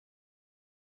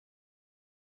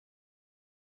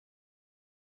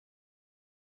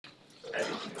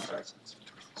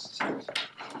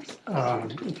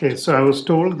Okay, so I was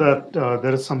told that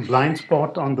there is some blind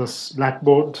spot on this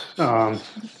blackboard. So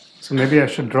maybe I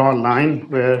should draw a line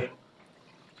where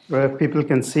people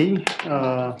can see.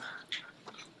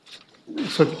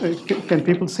 Can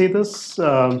people see this?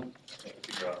 Above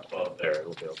there,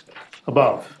 it'll be okay.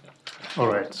 Above. All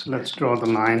right, so let's draw the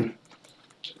line.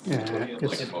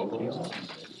 Like mobile.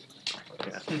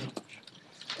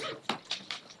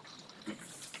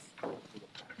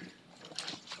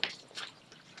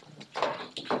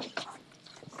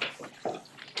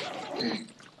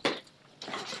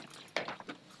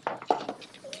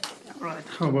 Right,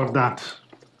 how about that?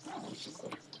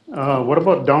 What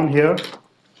about down here?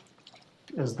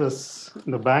 Is this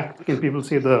in the back? Can people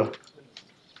see the?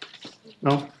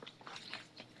 No.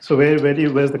 So where's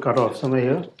the cutoff? Somewhere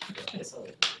here?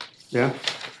 Yeah.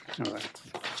 All right.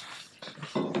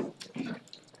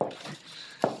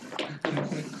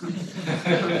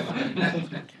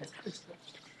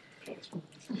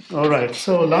 All right.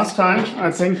 So last time,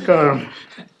 I think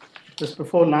just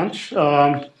before lunch,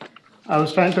 I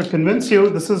was trying to convince you.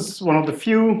 This is one of the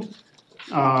few,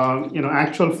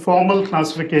 actual formal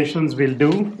classifications we'll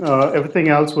do. Everything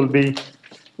else will be,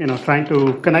 trying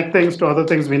to connect things to other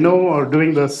things we know, or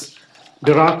doing this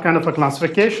Dirac kind of a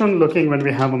classification, looking when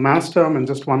we have a mass term and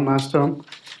just one mass term,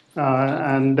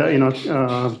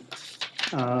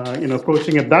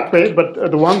 approaching it that way.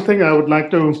 But the one thing I would like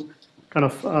to kind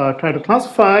of try to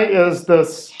classify is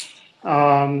this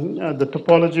the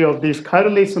topology of these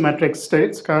chirally symmetric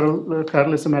states,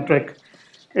 chirally symmetric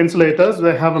insulators.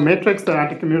 They have a matrix that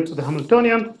anticommutes to the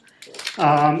Hamiltonian,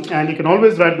 and you can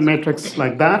always write the matrix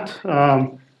like that.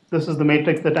 This is the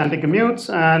matrix that anticommutes,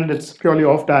 and it's purely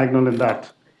off-diagonal in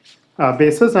that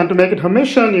basis. And to make it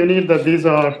Hermitian, you need that these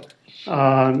are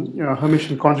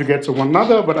Hermitian conjugates of one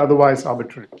another, but otherwise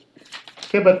arbitrary.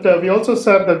 Okay, but we also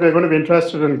said that we're going to be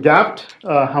interested in gapped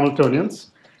Hamiltonians.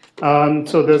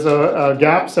 So there's a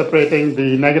gap separating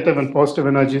the negative and positive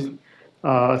energy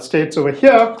states over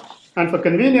here. And for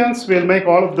convenience, we'll make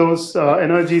all of those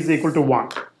energies equal to 1.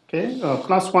 Okay,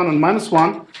 plus 1 and minus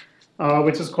 1,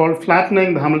 which is called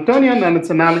flattening the Hamiltonian. And it's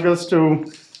analogous to,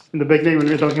 in the beginning, when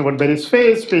we were talking about Berry's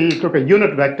phase, we took a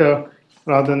unit vector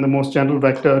rather than the most general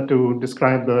vector to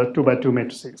describe the 2 by 2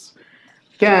 matrices.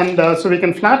 And so we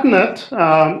can flatten it.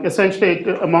 Essentially, it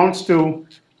amounts to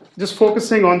just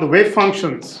focusing on the wave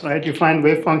functions, right? You find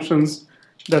wave functions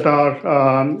that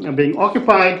are being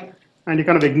occupied, and you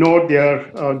kind of ignore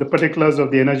the particulars of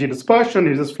the energy dispersion.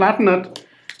 You just flatten it.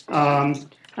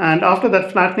 And after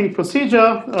that flattening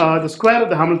procedure, the square of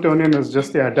the Hamiltonian is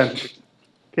just the identity.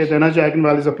 Okay, the energy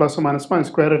eigenvalues are plus or minus 1.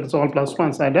 Square it is all plus 1.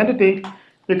 It's identity.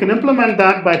 You can implement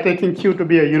that by taking Q to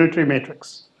be a unitary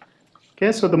matrix.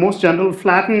 Okay, so the most general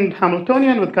flattened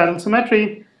Hamiltonian with chiral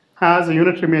symmetry has a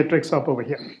unitary matrix up over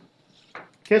here.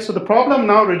 Okay, so the problem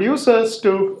now reduces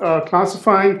to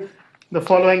classifying the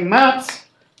following maps.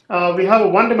 We have a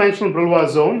one-dimensional Brillouin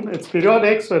zone. It's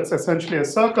periodic, so it's essentially a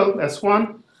circle,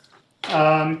 S1.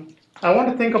 I want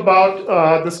to think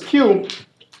about this Q,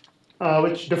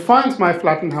 which defines my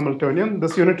flattened Hamiltonian,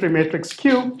 this unitary matrix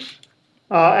Q,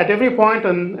 at every point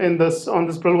on this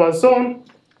Brillouin zone,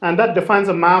 and that defines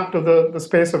a map to the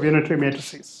space of unitary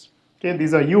matrices. Okay,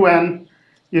 these are UN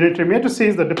unitary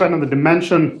matrices that depend on the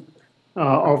dimension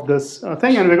of this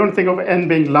thing, and we're going to think of n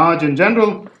being large in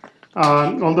general,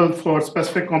 although for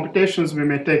specific computations we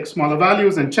may take smaller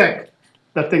values and check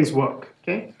that things work.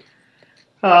 Okay,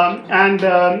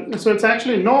 so it's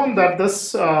actually known that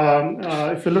this,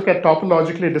 if you look at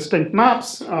topologically distinct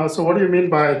maps, so what do you mean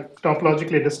by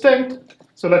topologically distinct?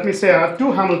 So let me say I have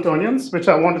two Hamiltonians, which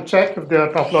I want to check if they are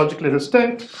topologically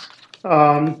distinct.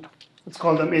 Let's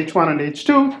call them H1 and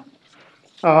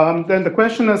H2. Then the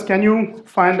question is, can you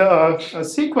find a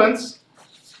sequence?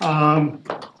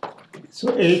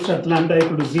 So H at lambda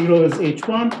equal to 0 is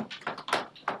H1,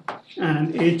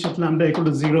 and H at lambda equal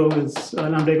to 0 is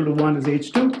lambda equal to 1 is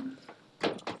H2.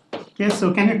 Okay,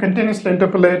 so can you continuously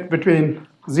interpolate between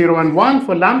 0 and 1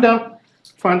 for lambda?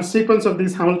 Find a sequence of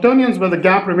these Hamiltonians where the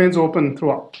gap remains open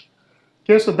throughout.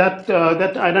 Okay, so that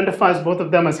identifies both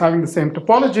of them as having the same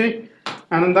topology,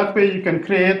 and in that way you can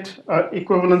create an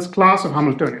equivalence class of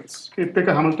Hamiltonians. Okay, pick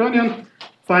a Hamiltonian,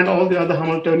 find all the other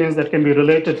Hamiltonians that can be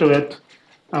related to it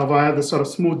via this sort of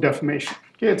smooth deformation.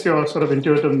 Okay, it's your sort of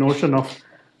intuitive notion of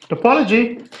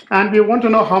topology, and we want to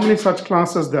know how many such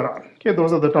classes there are. Okay,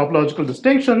 those are the topological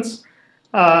distinctions.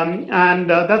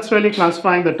 That's really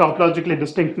classifying the topologically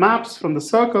distinct maps from the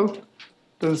circle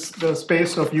to the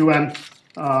space of UN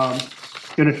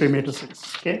unitary matrices.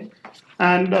 Okay,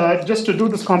 and just to do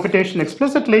this computation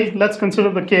explicitly, let's consider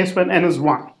the case when n is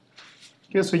 1.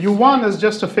 Okay, so U1 is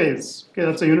just a phase. Okay,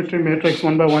 that's a unitary matrix,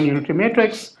 1 by 1 unitary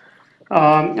matrix.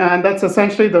 And that's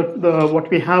essentially what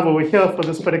we have over here for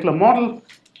this particular model.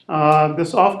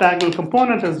 This off-diagonal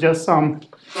component is just some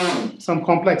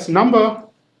complex number.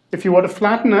 If you were to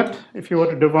flatten it, if you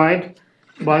were to divide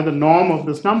by the norm of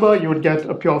this number, you would get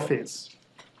a pure phase.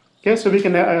 Okay, so we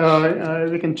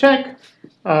can check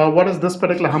what does this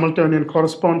particular Hamiltonian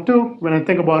correspond to when I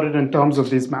think about it in terms of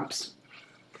these maps.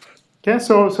 Okay,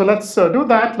 so let's do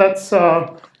that. Let's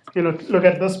look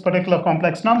at this particular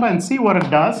complex number and see what it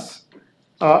does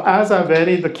as I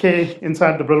vary the k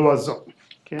inside the Brillouin zone.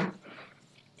 Okay.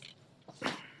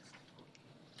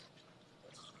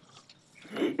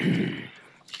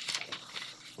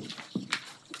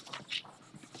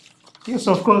 Yes,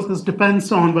 so of course this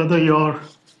depends on whether you're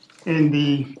in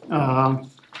the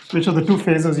which of the two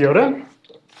phases you're in.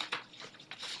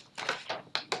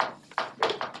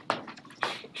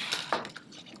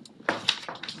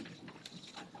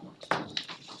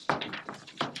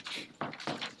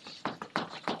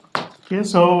 Okay,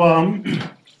 so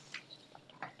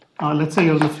let's say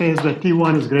you're in the phase where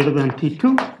T1 is greater than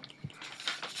T2.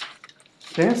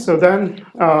 Okay, so then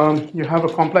you have a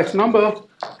complex number.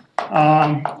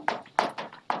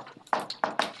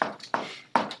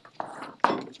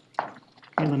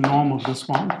 The norm of this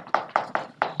one.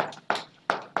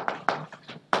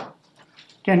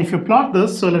 Okay, and if you plot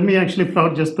this, so let me actually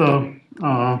plot just the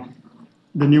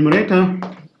numerator.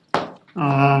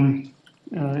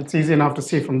 It's easy enough to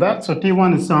see from that. So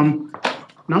T1 is some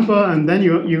number, and then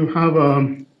you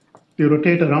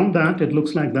rotate around that. It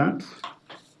looks like that.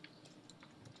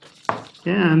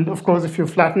 Okay, and of course, if you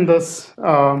flatten this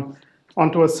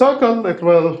onto a circle, it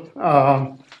will.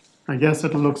 I guess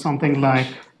it will look something like.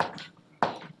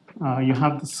 You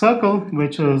have the circle,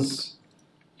 which is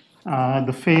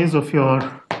the phase of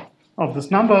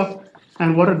this number,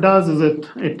 and what it does is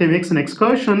it makes an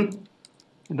excursion.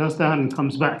 It does that and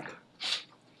comes back,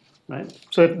 right?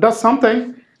 So it does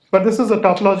something, but this is a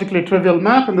topologically trivial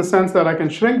map in the sense that I can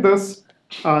shrink this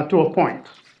to a point.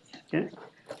 Okay.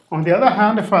 On the other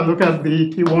hand, if I look at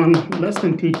the T1 less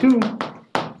than T2,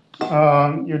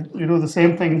 you do the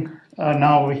same thing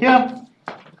now over here.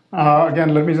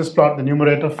 Again, let me just plot the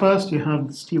numerator first. You have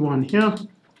this T1 here,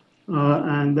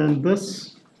 and then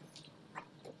this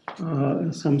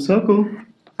some circle.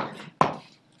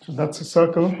 So that's a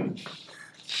circle,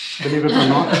 believe it or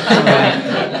not.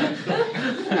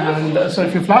 And so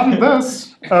if you flatten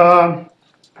this,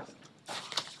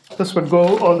 this would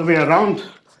go all the way around.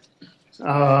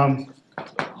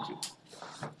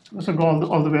 This would go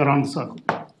all the way around the circle.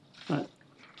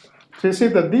 So you see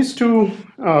that these two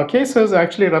cases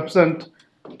actually represent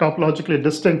topologically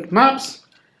distinct maps,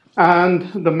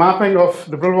 and the mapping of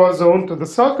the Brillouin zone to the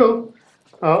circle,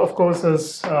 of course,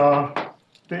 is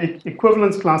the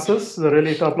equivalence classes, the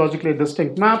really topologically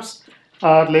distinct maps,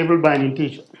 are labeled by an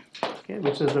integer, okay,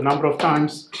 which is the number of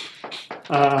times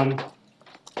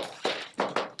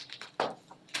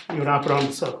you wrap around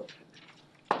the circle.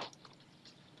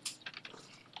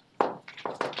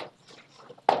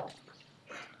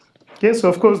 Okay, so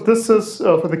of course this is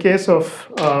for the case of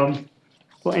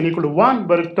for n equal to 1,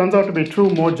 but it turns out to be true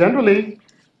more generally.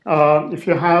 If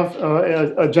you have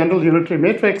a general unitary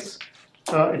matrix,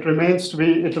 it remains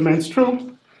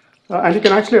true. And you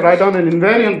can actually write down an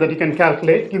invariant that you can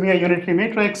calculate. Give me a unitary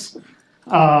matrix,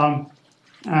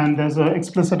 and there's an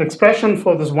explicit expression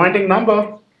for this winding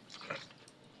number.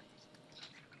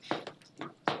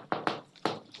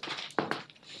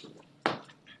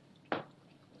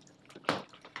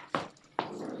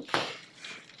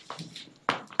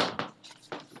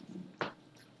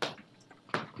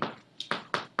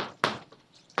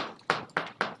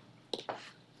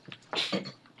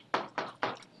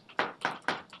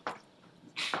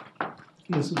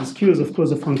 So this Q is, of course,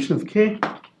 a function of K.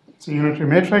 It's a unitary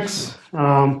matrix.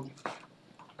 And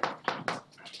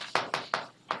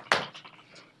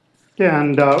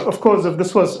of course, if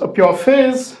this was a pure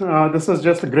phase, this is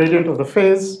just the gradient of the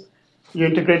phase. You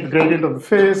integrate the gradient of the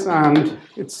phase, and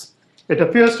it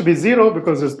appears to be 0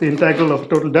 because it's the integral of a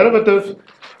total derivative.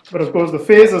 But of course, the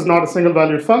phase is not a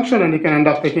single-valued function, and you can end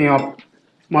up picking up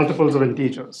multiples of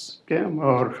integers, okay,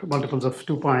 or multiples of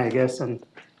 2 pi, I guess, and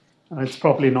it's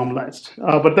properly normalized.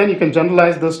 But then you can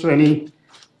generalize this to any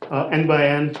n by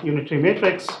n unitary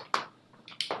matrix.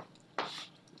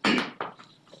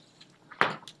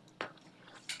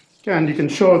 Okay, and you can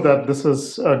show that this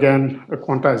is, again, a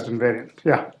quantized invariant.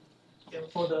 Yeah?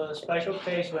 For the special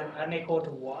case when n equal to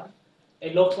 1,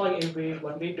 it looks like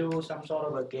when we do some sort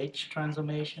of a gauge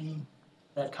transformation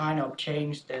that kind of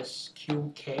change this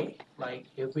qk, like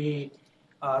if we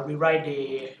rewrite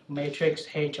the matrix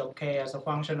H of k as a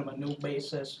function of a new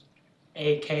basis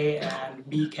ak and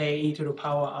bk e to the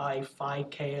power I phi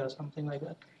k or something like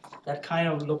that. That kind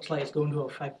of looks like it's going to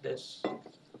affect this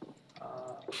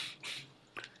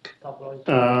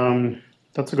topology.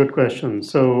 That's a good question.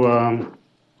 So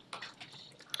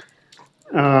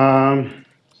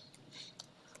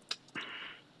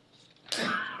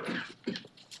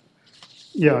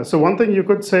yeah, so one thing you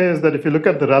could say is that if you look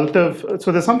at the relative,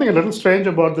 so there's something a little strange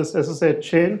about this SSH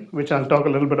chain, which I'll talk a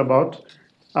little bit about,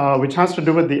 which has to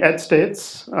do with the edge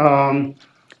states.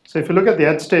 So if you look at the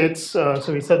edge states, so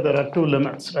we said there are two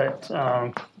limits, right?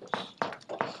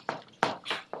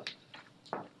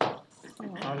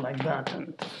 Like that.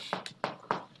 And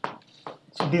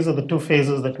so these are the two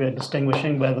phases that we are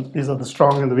distinguishing, where these are the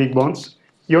strong and the weak bonds.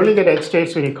 You only get edge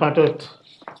states when you cut it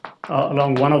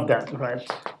along one of them, right?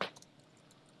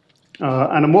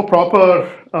 And a more proper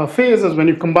phase is when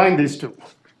you combine these two.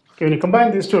 Okay, when you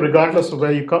combine these two, regardless of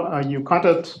where you cut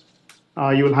it,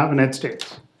 you will have an edge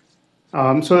state.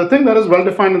 So the thing that is well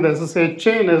defined in the SSH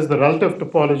chain is the relative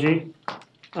topology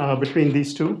between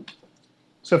these two.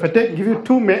 So if I give you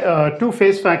two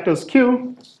phase factors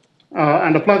Q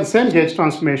and apply the same gauge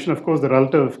transformation, of course the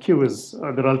relative Q is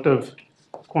the relative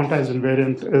quantized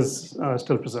invariant is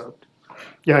still preserved.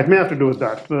 Yeah, it may have to do with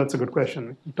that, but that's a good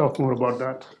question. We'll talk more about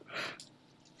that.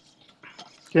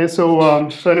 Okay, so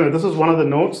so anyway, this is one of the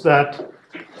notes that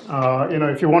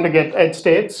if you want to get edge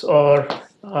states or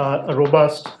a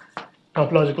robust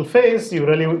topological phase, you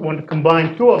really want to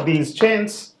combine two of these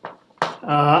chains,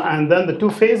 and then the two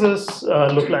phases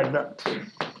look like that.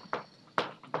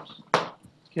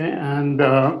 Okay, and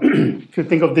if you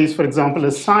think of these, for example,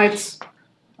 as sites,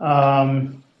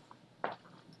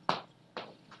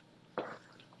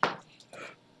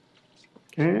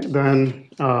 okay, then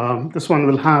this one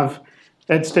will have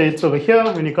edge states over here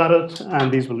when you cut it,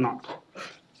 and these will not.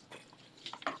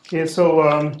 Okay,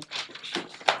 so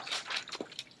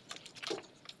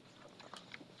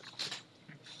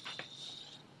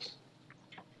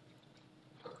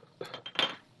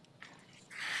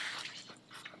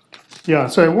yeah,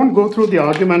 so I won't go through the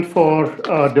argument for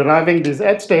deriving these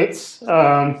edge states,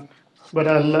 but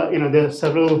I'll, there are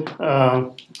several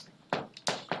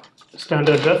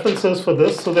standard references for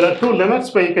this. So there are two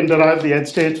limits where you can derive the edge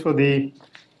states for the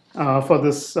for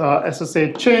this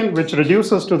SSH chain, which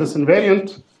reduces to this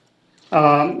invariant.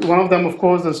 One of them, of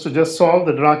course, is to just solve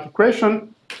the Dirac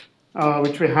equation,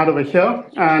 which we had over here,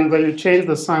 and where you change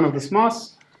the sign of this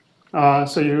mass.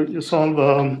 So you solve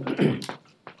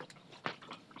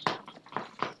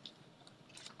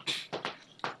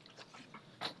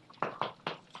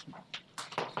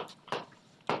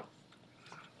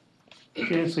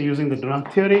okay, so using the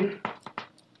Dirac theory.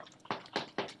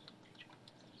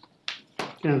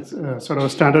 It's sort of a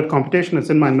standard computation.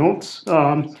 It's in my notes.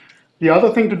 The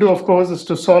other thing to do, of course, is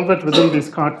to solve it within these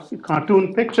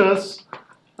cartoon pictures.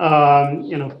 So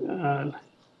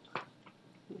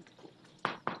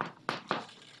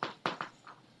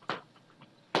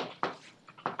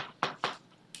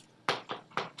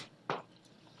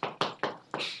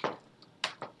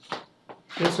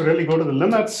really go to the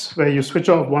limits where you switch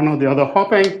off one or the other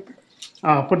hopping,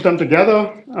 put them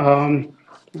together,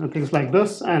 things like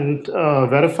this, and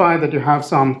verify that you have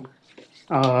some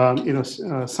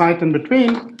site in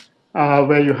between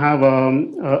where you have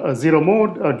a zero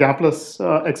mode, a gapless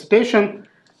excitation,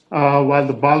 while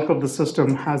the bulk of the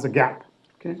system has a gap.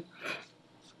 Okay.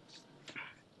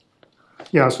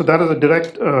 Yeah, so that is a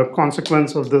direct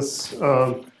consequence of this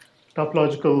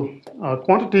topological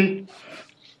quantity.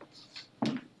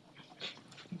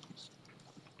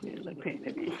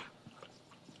 Maybe.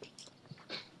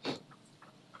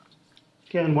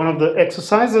 Okay, and one of the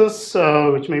exercises,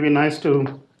 which may be nice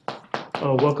to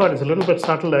work out, is a little bit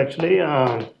subtle actually.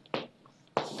 Okay,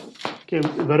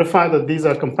 verify that these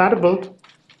are compatible.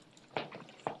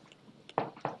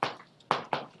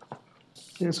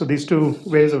 Okay, so these two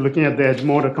ways of looking at the edge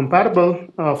mode are compatible.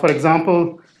 For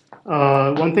example,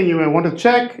 one thing you may want to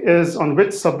check is on which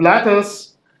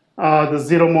sublattice the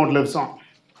zero mode lives on.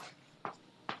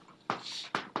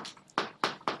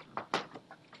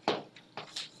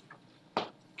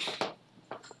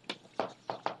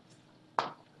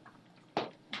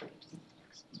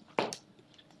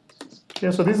 Yeah,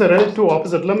 so these are really two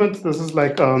opposite limits. This is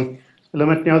like a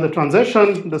limit near the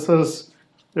transition. This is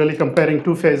really comparing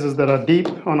two phases that are deep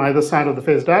on either side of the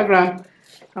phase diagram.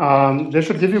 They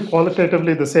should give you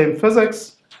qualitatively the same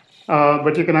physics,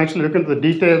 but you can actually look into the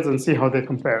details and see how they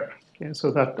compare. Okay, so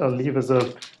that I'll leave as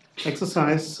an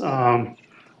exercise.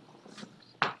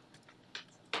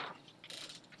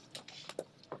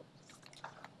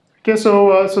 Okay,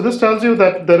 so this tells you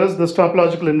that there is this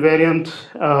topological invariant,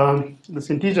 this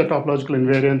integer topological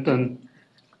invariant in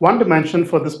one dimension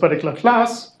for this particular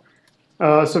class.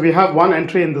 So we have one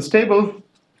entry in this table.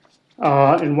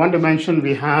 In one dimension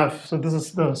we have, so this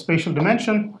is the spatial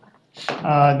dimension.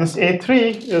 This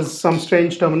A3 is some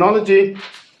strange terminology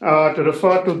to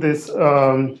refer to this,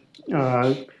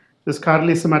 this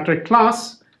chiral symmetric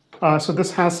class. So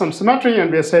this has some symmetry, and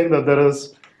we are saying that there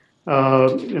is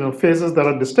phases that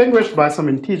are distinguished by some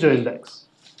integer index.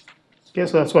 Okay,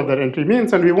 so that's what that entry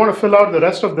means, and we want to fill out the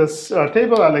rest of this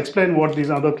table. I'll explain what these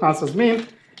other classes mean.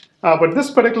 But this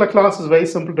particular class is very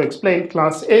simple to explain.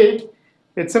 Class A,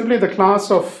 it's simply the class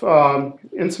of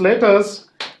insulators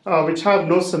which have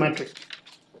no symmetry.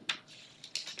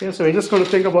 Okay, so we're just going to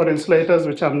think about insulators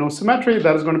which have no symmetry.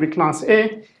 That is going to be class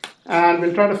A, and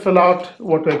we'll try to fill out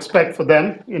what to expect for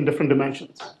them in different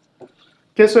dimensions.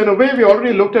 Okay, so in a way, we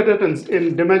already looked at it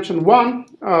in dimension 1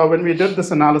 when we did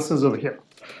this analysis over here.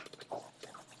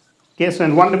 Okay, so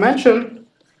in one dimension,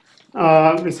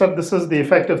 we said this is the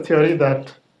effective theory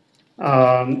that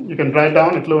you can write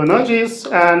down at low energies,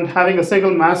 and having a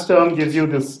single mass term gives you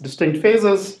this distinct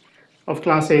phases of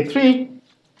class A3.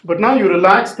 But now you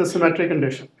relax the symmetry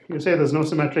condition. You say there's no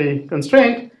symmetry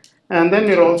constraint, and then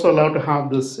you're also allowed to have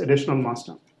this additional mass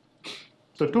term.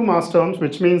 So two mass terms,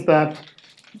 which means that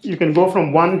you can go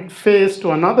from one phase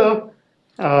to another,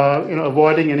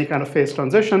 avoiding any kind of phase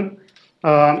transition.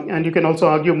 And you can also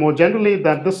argue more generally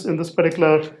that in this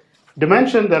particular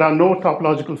dimension, there are no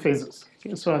topological phases.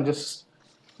 Okay, so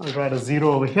I'll write a 0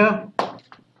 over here,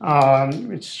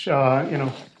 which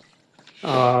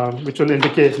will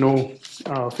indicate no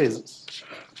phases.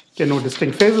 Okay, no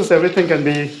distinct phases. Everything can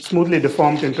be smoothly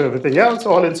deformed into everything else.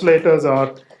 All insulators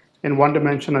are in one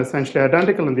dimension essentially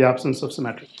identical in the absence of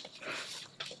symmetry.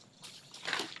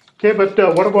 Okay, but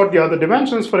what about the other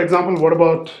dimensions? For example, what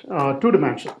about 2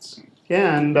 dimensions? Okay,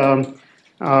 and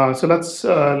so let's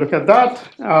look at that.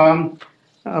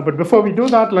 But before we do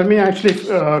that, let me actually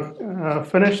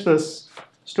finish this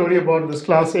story about this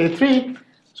class A3.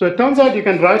 So it turns out you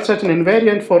can write such an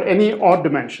invariant for any odd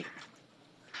dimension.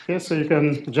 Okay, so you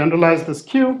can generalize this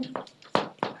Q.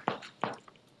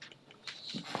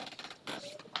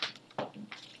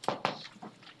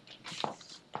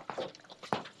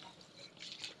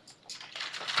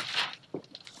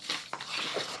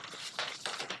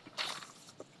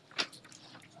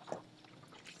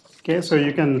 Okay, so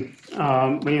you can,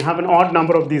 when you have an odd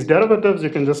number of these derivatives, you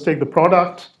can just take the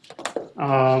product.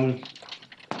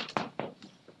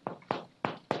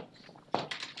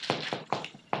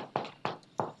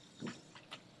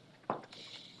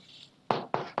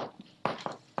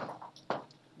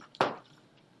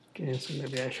 Okay, so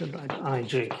maybe I should write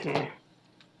IJK.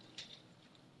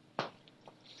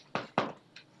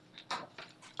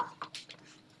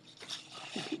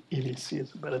 EDC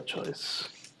is a better choice.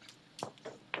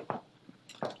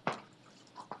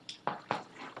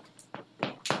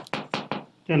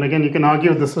 And again, you can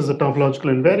argue this is a topological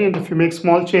invariant. If you make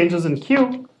small changes in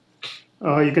Q,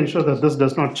 you can show that this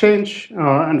does not change.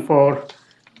 And for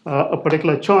a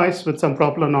particular choice with some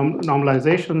proper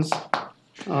normalizations,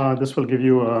 this will give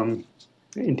you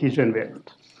integer invariant.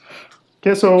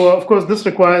 Okay, so of course this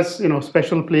requires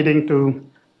special pleading to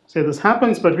say this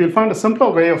happens, but we'll find a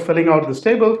simpler way of filling out this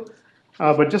table.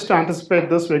 But just to anticipate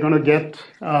this, we're going to get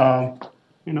a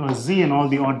Z in all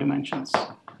the odd dimensions.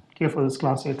 Okay, for this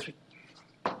class A3.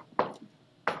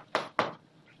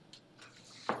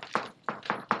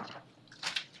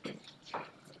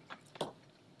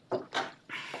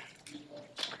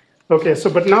 Okay, so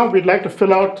but now we'd like to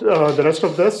fill out the rest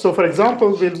of this. So for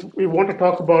example, we want to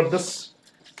talk about this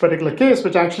particular case,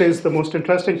 which actually is the most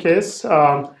interesting case.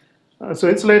 So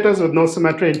insulators with no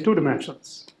symmetry in 2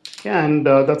 dimensions. And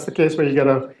that's the case where you get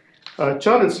a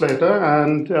Chern insulator,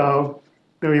 and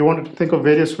you want to think of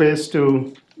various ways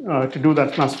to do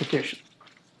that classification.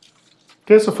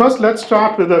 Okay, so first let's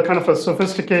start with a kind of a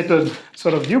sophisticated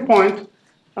sort of viewpoint,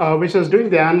 which is doing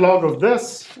the analog of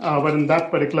this, but in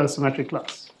that particular symmetry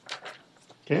class.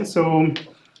 Okay, so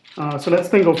let's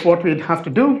think of what we'd have to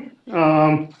do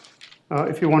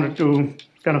if you wanted to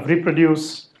kind of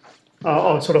reproduce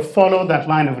or sort of follow that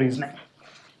line of reasoning.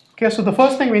 Okay, so the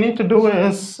first thing we need to do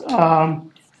is to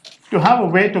have a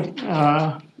way to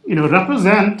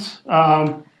represent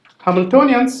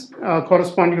Hamiltonians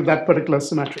corresponding to that particular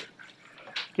symmetry.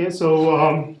 Okay,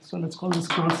 so let's call this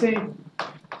class A.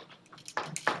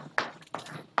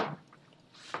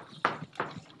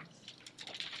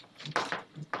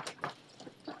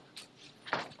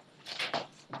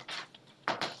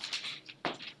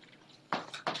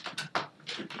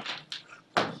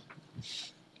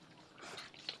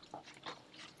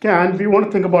 Okay, and we want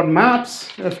to think about maps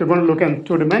if you're going to look in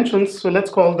 2 dimensions. So let's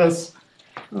call this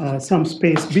some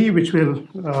space B, which will,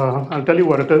 I'll tell you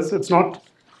what it is. It's not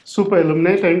super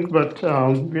illuminating, but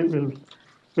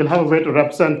we'll have a way to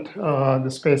represent the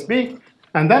space B.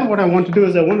 And then what I want to do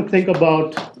is I want to think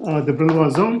about the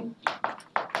Brillouin zone.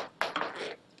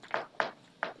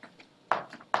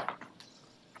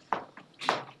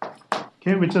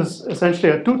 Okay, which is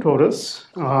essentially a 2 torus.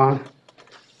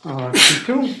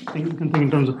 T2, you can think in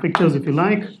terms of pictures if you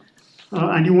like.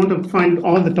 And you want to find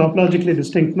all the topologically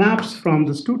distinct maps from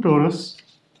this 2 torus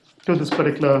to this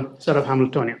particular set of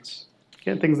Hamiltonians.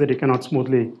 Okay, things that you cannot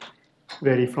smoothly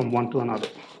vary from one to another.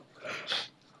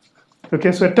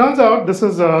 Okay, so it turns out this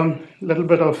is a little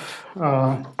bit of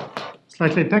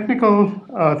slightly technical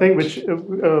thing which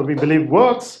we believe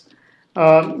works,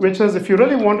 which is if you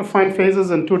really want to find phases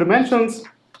in 2 dimensions,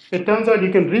 it turns out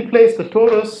you can replace the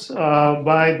torus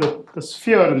by the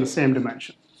sphere in the same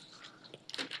dimension.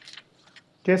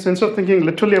 Okay, so instead of thinking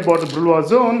literally about the Brillouin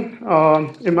zone,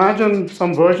 imagine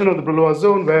some version of the Brillouin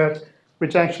zone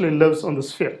which actually lives on the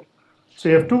sphere. So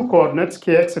you have 2 coordinates,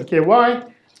 kx and ky,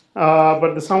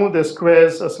 but the sum of their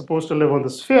squares are supposed to live on the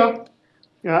sphere,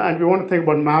 and we want to think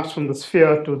about maps from the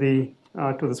sphere to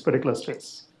this particular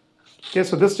space. Okay,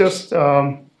 so this just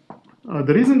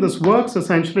the reason this works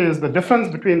essentially is the difference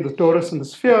between the torus and the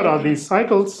sphere are these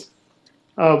cycles,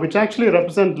 which actually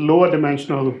represent lower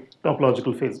dimensional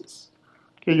topological phases.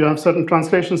 Okay, you have certain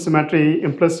translation symmetry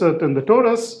implicit in the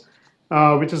torus,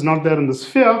 which is not there in the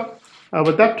sphere,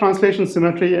 but that translation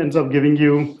symmetry ends up giving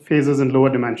you phases in lower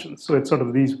dimensions. So it's sort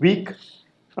of these weak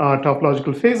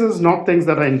topological phases, not things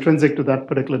that are intrinsic to that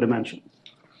particular dimension.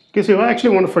 Okay, so you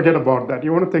actually want to forget about that.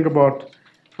 You want to think about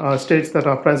states that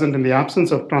are present in the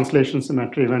absence of translation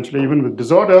symmetry eventually, even with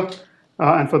disorder,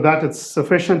 and for that it's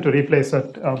sufficient to replace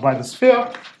it by the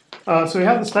sphere. So we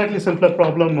have the slightly simpler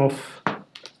problem of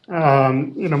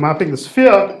mapping the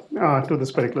sphere to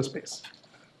this particular space.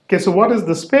 Okay, so what is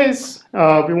the space?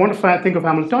 We want to think of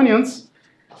Hamiltonians.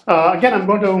 Again, I'm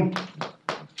going to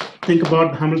think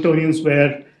about Hamiltonians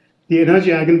where the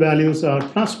energy eigenvalues are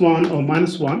 +1 or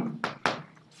 -1.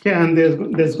 Okay, and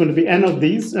there's going to be n of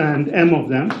these and m of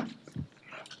them.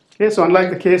 Okay, so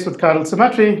unlike the case with chiral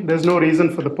symmetry, there's no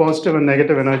reason for the positive and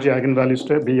negative energy eigenvalues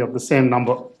to be of the same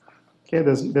number. Okay,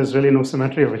 there's really no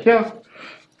symmetry over here.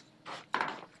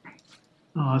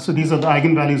 So these are the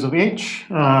eigenvalues of h.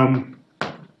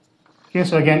 Okay,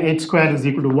 so again, h squared is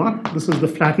equal to 1. This is the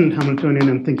flattened Hamiltonian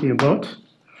I'm thinking about.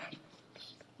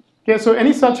 Okay, so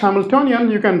any such Hamiltonian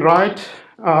you can write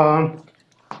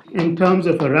in terms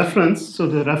of a reference. So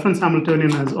the reference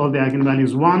Hamiltonian has all the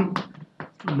eigenvalues 1,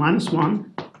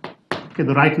 -1, okay,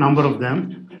 the right number of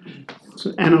them.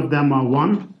 So n of them are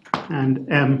 1 and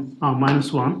m are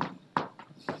 -1.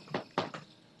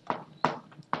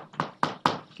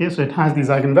 Okay, so it has these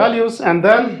eigenvalues, and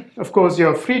then, of course,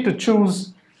 you're free to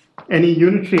choose any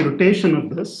unitary rotation of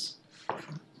this.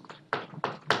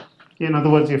 In other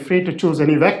words, you're free to choose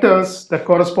any vectors that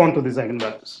correspond to these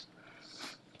eigenvalues.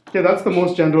 Okay, that's the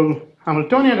most general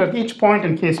Hamiltonian at each point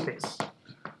in K-space.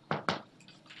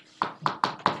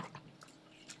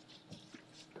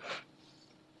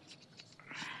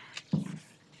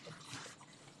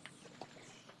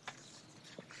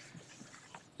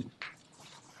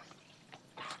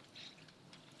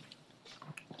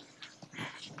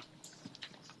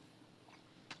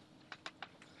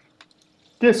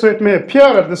 Okay, so it may appear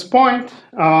at this point,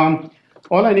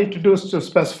 all I need to do is to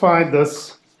specify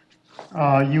this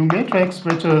U matrix,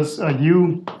 which is a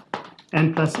U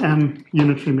n plus m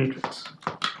unitary matrix.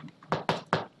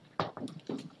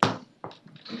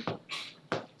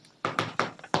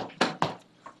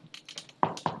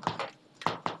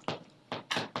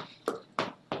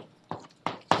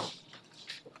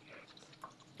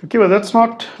 Okay, well, that's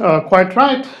not quite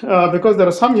right, because there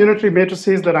are some unitary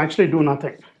matrices that actually do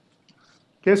nothing.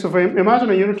 Okay, so if I imagine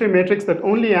a unitary matrix that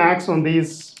only acts on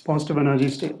these positive energy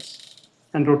states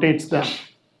and rotates them.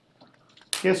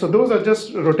 Okay, so those are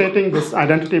just rotating this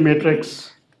identity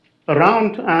matrix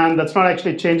around, and that's not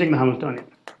actually changing the Hamiltonian.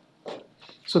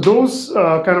 So those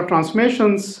kind of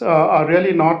transformations are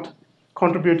really not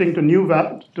contributing to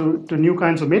new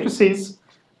kinds of matrices.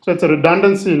 So it's a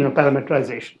redundancy in your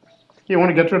parametrization. You want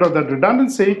to get rid of that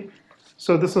redundancy.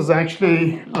 So this is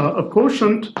actually a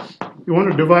quotient. You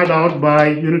want to divide out by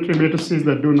unitary matrices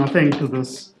that do nothing to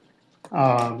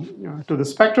the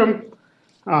spectrum.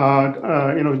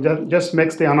 Just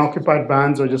mix the unoccupied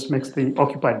bands or just mix the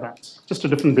occupied bands. Just a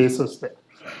different basis there.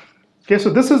 Okay, so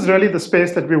this is really the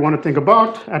space that we want to think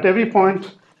about. At every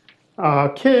point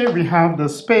K, we have the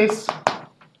space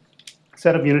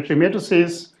set of unitary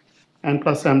matrices n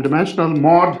plus m dimensional,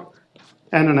 mod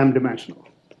n and m dimensional.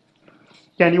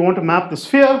 And you want to map the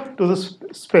sphere to this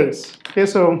space. Okay,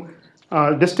 so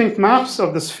distinct maps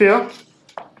of the sphere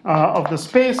of the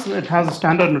space, it has a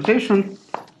standard notation.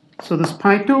 So this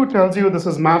pi2 tells you this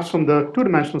is maps from the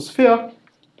two-dimensional sphere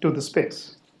to the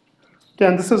space. Okay,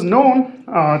 and this is known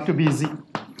to be Z.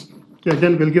 Okay,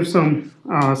 again, we'll give some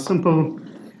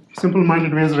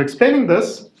simple-minded ways of explaining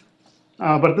this,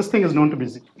 but this thing is known to be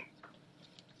Z.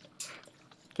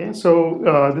 Okay, so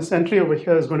this entry over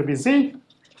here is going to be Z,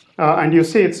 and you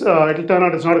see it'll turn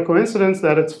out it's not a coincidence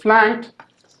that it's flanked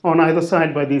on either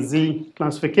side by these Z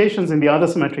classifications in the other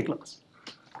symmetry class.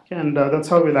 And that's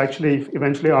how we'll actually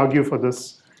eventually argue for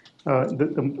this,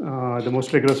 the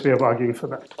most rigorous way of arguing for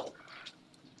that.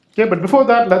 Okay, but before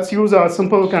that, let's use our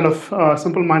simple kind of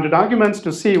simple-minded arguments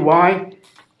to see why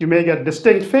you may get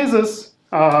distinct phases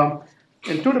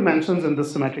in 2 dimensions in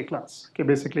this symmetry class. Okay,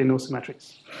 basically no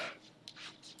symmetries.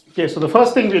 Okay, so the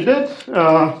first thing we did,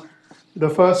 the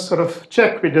first sort of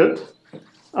check we did,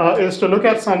 is to look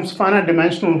at some finite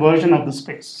dimensional version of the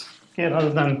space, okay,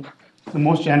 rather than the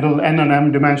most general n and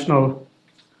m dimensional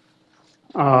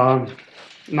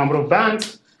number of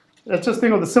bands. Let's just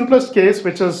think of the simplest case,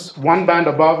 which is one band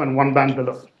above and one band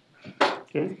below.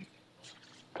 Okay.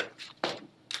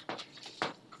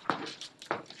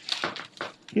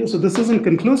 Yeah, so this isn't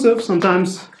conclusive.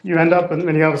 Sometimes you end up,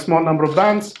 when you have a small number of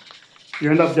bands, you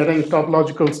end up getting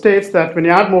topological states that when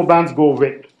you add more bands go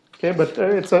away. Okay, but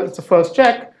it's a first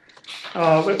check.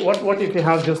 What if you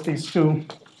have just these 2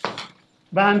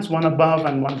 bands, one above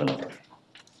and one below?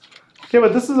 Okay,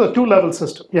 but this is a 2-level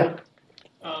system. Yeah.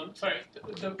 Sorry.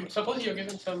 Suppose you're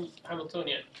given some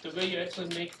Hamiltonian. The way you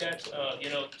actually make that,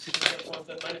 significant ones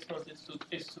and minus ones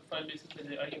is to find basically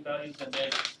the eigenvalues and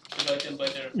then divide them by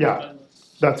their. Yeah,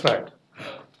 that's right.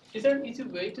 Is there an easy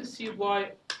way to see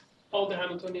why all the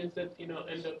Hamiltonians that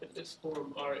end up in this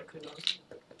form are equivalent?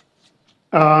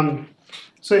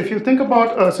 So if you think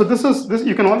about, so this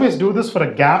you can always do this for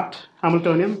a gapped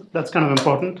Hamiltonian. That's kind of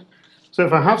important. So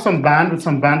if I have some band with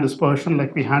some band dispersion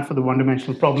like we had for the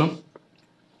one-dimensional problem,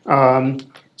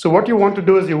 so what you want to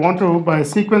do is you want to, by a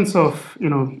sequence of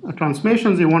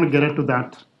transformations, you want to get it to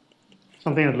that,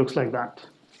 something that looks like that.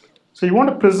 So you want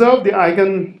to preserve the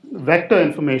eigenvector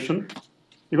information.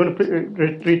 You're going to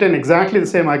retain exactly the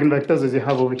same eigenvectors as you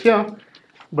have over here,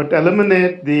 but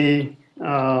eliminate the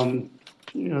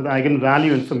the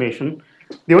eigenvalue information.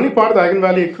 The only part of the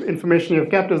eigenvalue information you've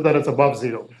kept is that it's above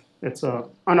 0. It's an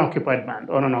unoccupied band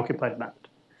or an occupied band.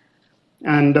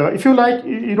 And if you like,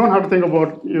 you don't have to think of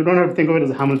it as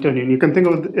a Hamiltonian. You can think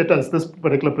of it as this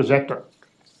particular projector.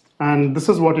 And this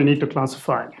is what you need to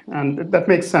classify. And that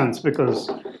makes sense because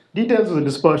details of the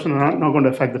dispersion are not going to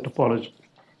affect the topology.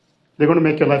 They're going to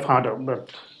make your life harder,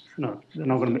 but no, they're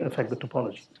not going to affect the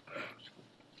topology.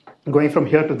 Going from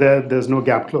here to there, there's no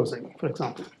gap closing, for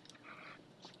example.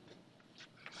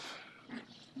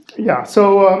 Yeah,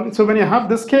 so when you have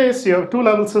this case, you have a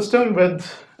 2-level system with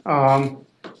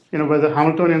where the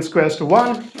Hamiltonian squares to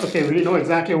 1. Okay, we know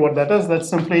exactly what that is. That's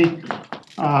simply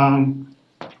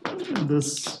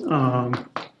this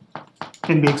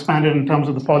can be expanded in terms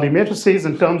of the Pauli matrices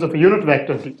in terms of a unit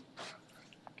vector D.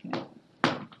 Okay.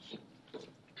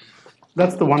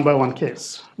 That's the 1-by-1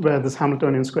 case where this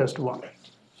Hamiltonian squares to 1.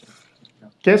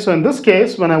 Okay, so in this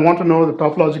case, when I want to know the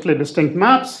topologically distinct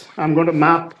maps, I'm going to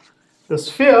map the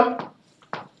sphere,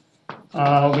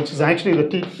 which is actually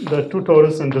the 2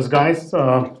 torus in disguise,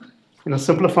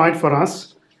 simplified for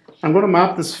us. I'm going to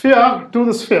map the sphere to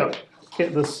the sphere. Okay,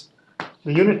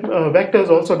 the unit vectors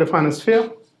also define a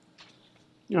sphere.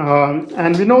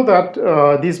 And we know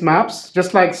that these maps,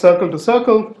 just like circle to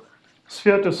circle,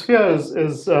 sphere to sphere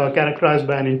is characterized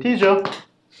by an integer,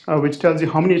 which tells you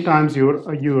how many times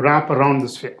you wrap around the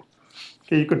sphere.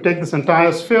 Okay, you could take this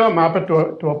entire sphere, map it to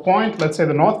a point, let's say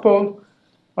the North Pole,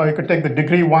 or you could take the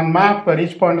degree 1 map where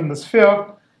each point in the sphere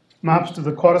maps to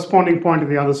the corresponding point in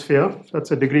the other sphere.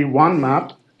 That's a degree 1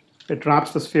 map. It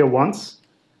wraps the sphere once,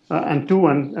 and 2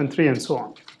 and 3 and so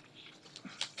on.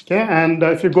 Okay, and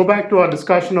if you go back to our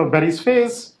discussion of Berry's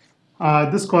phase,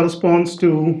 this corresponds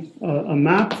to a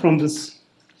map from this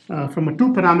from a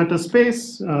 2-parameter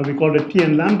space. We called it P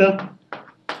and lambda,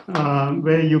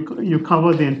 where you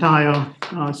cover the entire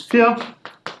sphere,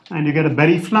 and you get a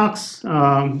Berry flux.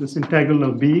 This integral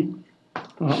of B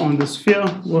on the sphere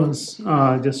was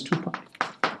just 2 pi.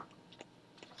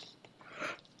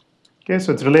 Okay,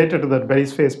 so it's related to that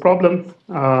Berry's phase problem,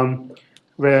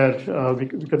 where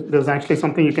there's actually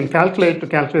something you can calculate to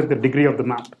calculate the degree of the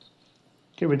map.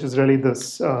 Okay, which is really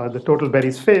this the total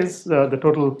Berry's phase, the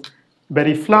total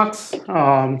Berry flux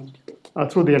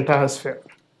through the entire sphere.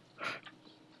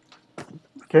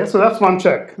 Okay, so that's one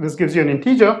check. This gives you an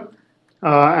integer,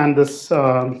 and this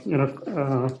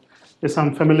is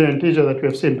some familiar integer that we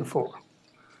have seen before.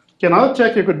 Okay, another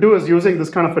check you could do is using this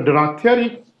kind of a Dirac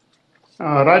theory.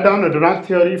 Write down a Dirac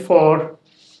theory for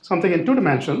something in 2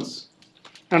 dimensions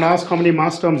and ask how many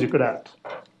mass terms you could add.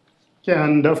 Okay,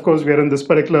 and of course, we are in this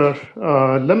particular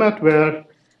limit where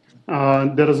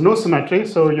there is no symmetry,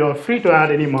 so you're free to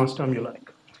add any mass term you like.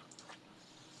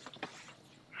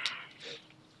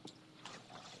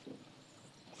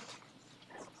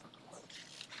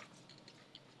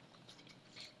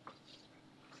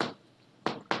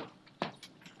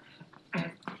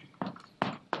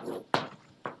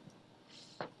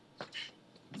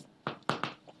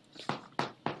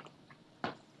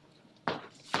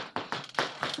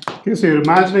 Okay, so you're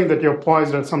imagining that you're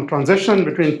poised at some transition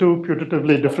between 2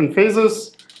 putatively different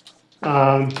phases. There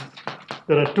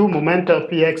are 2 momenta,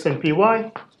 px and py.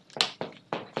 Okay,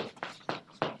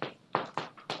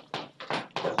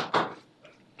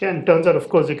 and it turns out, of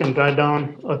course, you can write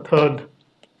down a third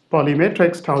Pauli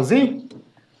matrix, tau z.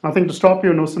 Nothing to stop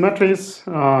you, no symmetries.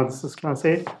 This is class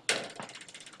A.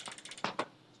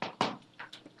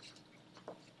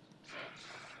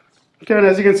 Okay, and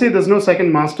as you can see, there's no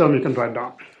second mass term you can write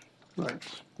down. Right,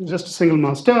 just a single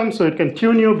mass term, so it can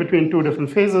tune you between 2 different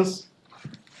phases.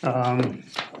 Okay,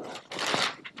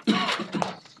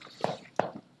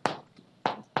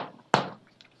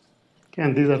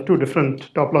 and these are 2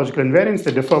 different topological invariants.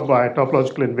 They differ by a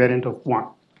topological invariant of 1.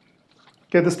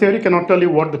 Okay, this theory cannot tell you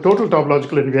what the total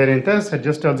topological invariant is. It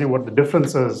just tells you what the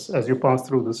difference is as you pass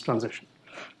through this transition.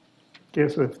 Okay,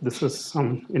 so if this is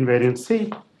some invariant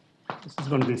C, this is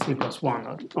going to be C plus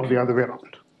 1 or the other way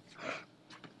around.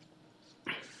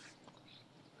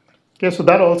 Okay, so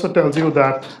that also tells you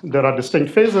that there are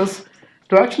distinct phases.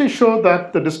 To actually show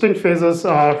that the distinct phases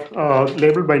are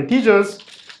labeled by integers,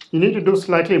 you need to do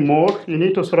slightly more. You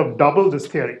need to sort of double this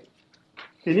theory.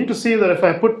 You need to see that if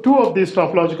I put 2 of these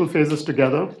topological phases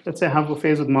together, let's say I have a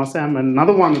phase with mass m and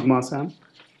another one with mass m,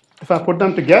 if I put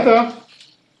them together,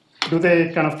 do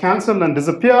they kind of cancel and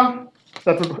disappear?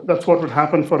 That's what would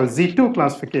happen for a Z2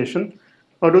 classification.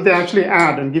 Or do they actually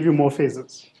add and give you more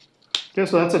phases? Okay,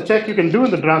 so that's a check you can do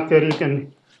in the Dirac theory. You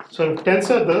can sort of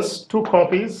tensor this 2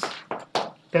 copies,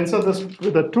 tensor this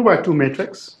with a 2 by 2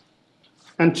 matrix,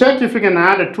 and check if you can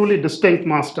add a truly distinct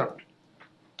mass term.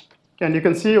 And you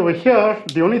can see over here,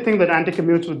 the only thing that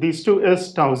anti-commutes with these 2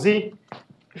 is tau z.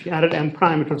 If you added m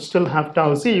prime, it would still have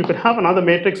tau z. You could have another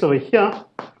matrix over here.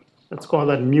 Let's call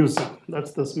that mu z.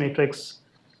 That's this matrix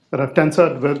that I've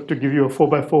tensored with to give you a 4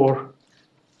 by 4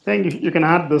 thing. You can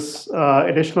add this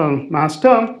additional mass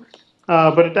term.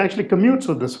 But it actually commutes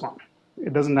with this one.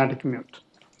 It doesn't anti-commute.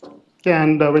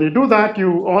 And when you do that,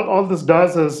 all this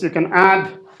does is you can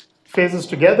add phases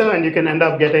together, and you can end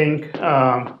up getting,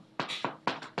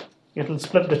 it'll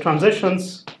split the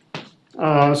transitions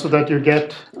so that you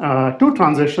get 2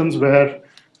 transitions where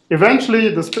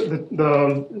eventually the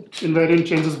invariant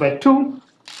changes by 2,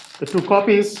 the 2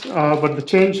 copies, but the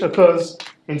change occurs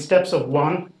in steps of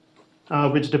 1,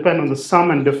 which depend on the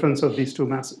sum and difference of these 2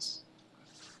 masses.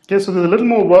 Okay, so there's a little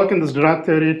more work in this Dirac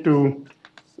theory to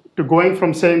going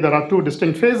from saying there are 2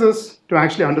 distinct phases to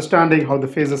actually understanding how the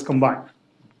phases combine.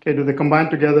 Okay, do they combine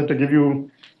together to give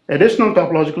you additional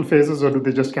topological phases, or do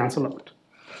they just cancel out?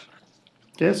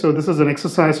 Okay, so this is an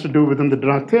exercise to do within the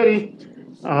Dirac theory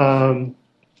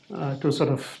to sort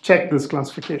of check this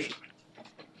classification.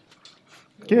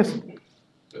 Yes?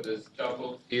 So this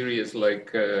double theory is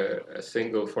like a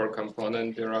single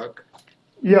 4-component Dirac?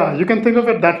 Yeah, you can think of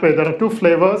it that way. There are 2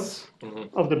 flavors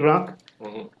of the Dirac,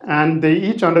 and they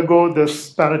each undergo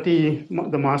this parity,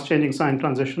 the mass changing sign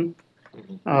transition.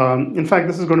 In fact,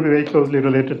 this is going to be very closely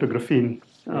related to graphene,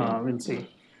 we'll see.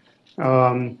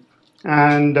 But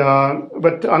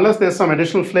unless there's some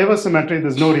additional flavor symmetry,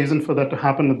 there's no reason for that to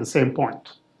happen at the same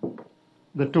point.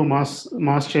 The 2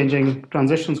 mass changing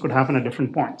transitions could happen at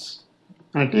different points.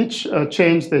 And at each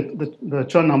change, the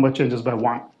Chern number changes by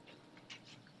 1.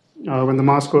 When the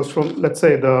mass goes from, let's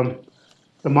say the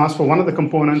mass for one of the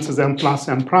components is m plus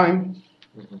m prime,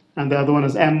 and the other one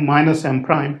is m minus m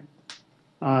prime.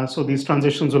 So these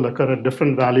transitions will occur at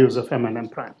different values of m and m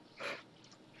prime.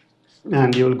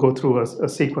 And you will go through a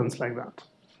sequence like that.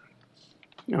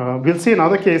 We'll see in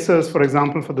other cases, for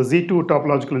example, for the Z2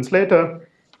 topological insulator,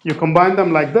 you combine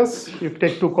them like this. You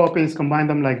take 2 copies, combine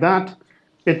them like that.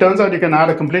 It turns out you can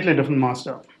add a completely different mass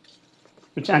term,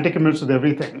 which anti-commutes with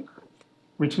everything,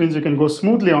 which means you can go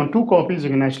smoothly on 2 copies.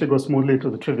 You can actually go smoothly to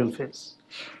the trivial phase.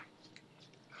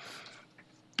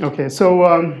 Okay,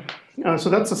 so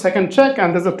that's the second check,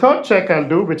 and there's a third check I'll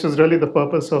do, which is really the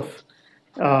purpose of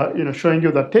showing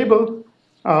you that table.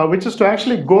 which is to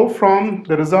actually go from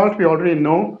the result we already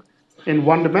know in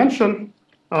one dimension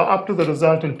up to the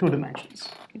result in two dimensions.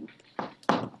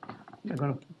 We're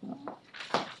going to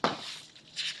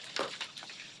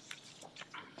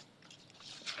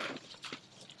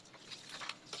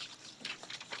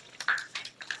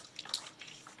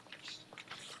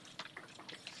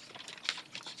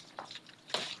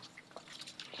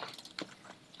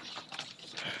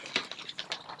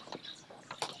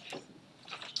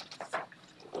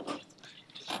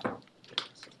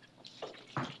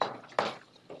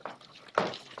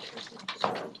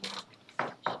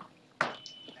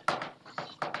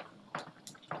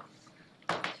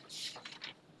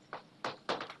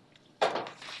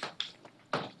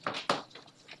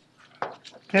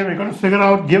Okay, we're going to figure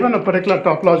out, given a particular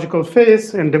topological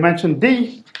phase in dimension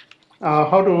D,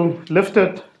 how to lift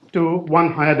it to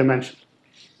one higher dimension.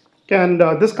 Okay, and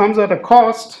this comes at a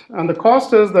cost, and the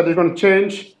cost is that you're going to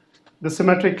change the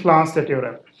symmetric class that you're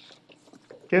in.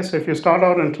 Okay, so if you start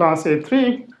out in class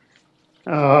A3,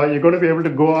 you're going to be able to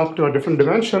go up to a different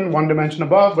dimension, one dimension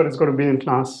above, but it's going to be in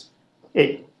class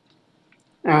A.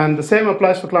 And the same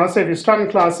applies for class A. If you start in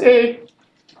class A,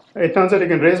 it turns out you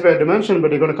can raise by a dimension,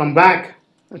 but you're going to come back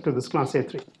to this class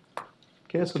A3.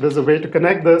 Okay, so there's a way to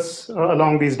connect this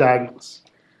along these diagonals.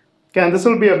 Okay, and this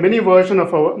will be a mini version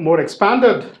of a more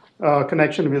expanded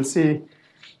connection we'll see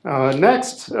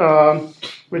next,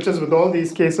 which is with all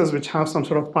these cases which have some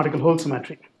sort of particle hole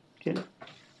symmetry. Okay,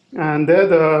 and there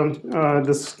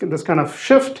this kind of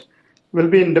shift will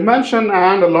be in dimension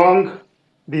and along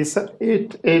these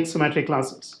eight symmetric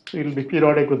classes. So it will be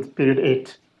periodic with period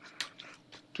 8.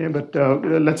 Okay, but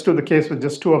let's do the case with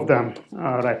just two of them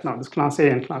right now, this class A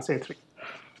and class A3.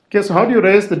 Okay, so how do you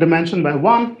raise the dimension by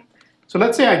 1? So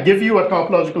let's say I give you a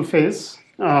topological phase.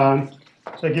 So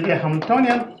I give you a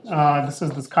Hamiltonian. This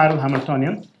is this chiral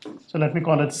Hamiltonian. So let me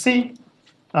call it C.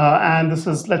 And this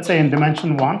is, let's say, in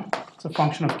dimension 1. It's a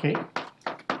function of K.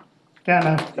 Okay,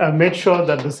 and I've made sure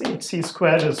that this HC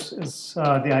squared is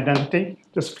the identity,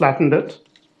 just flattened it.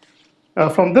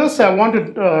 From this, I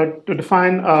wanted to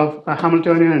define a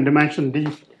Hamiltonian in dimension D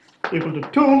equal to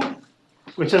 2,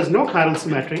 which has no chiral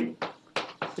symmetry.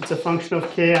 It's a function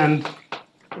of K, and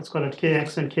let's call it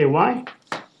Kx and Ky.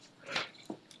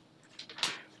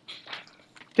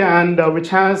 And which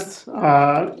has,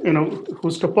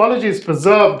 whose topology is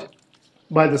preserved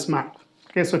by this map.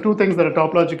 Okay, so two things that are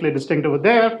topologically distinct over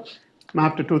there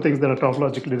map to two things that are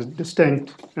topologically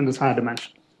distinct in this higher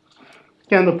dimension.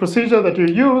 Okay, and the procedure that you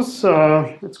use,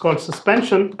 it's called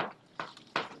suspension.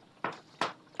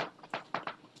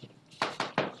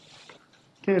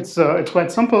 Okay, it's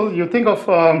quite simple. You think of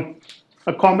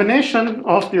a combination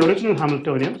of the original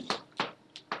Hamiltonian.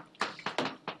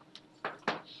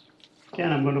 Okay,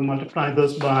 and I'm going to multiply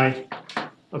this by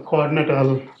a coordinate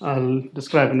I'll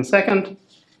describe in a second,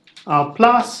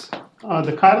 plus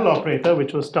the chiral operator,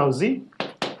 which was tau z.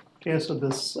 Okay, so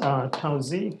this tau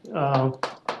z.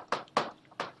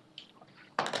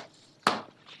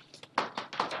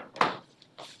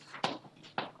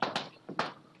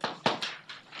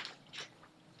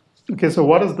 Okay, so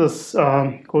what is this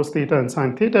cos theta and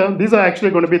sin theta? These are actually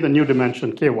going to be the new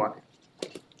dimension, ky.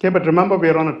 Okay, but remember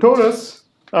we're on a torus,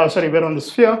 we're on the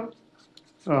sphere.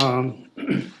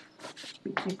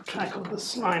 Keep track of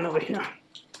this line over here.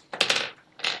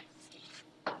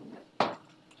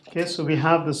 Okay, so we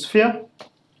have the sphere.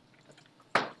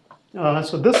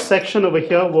 So this section over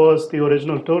here was the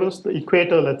original torus, the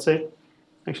equator, let's say.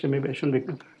 Actually, maybe I shouldn't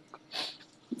be.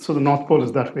 So the North Pole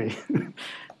is that way.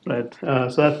 Right,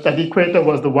 so that equator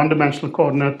was the one-dimensional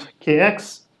coordinate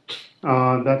kx.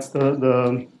 That's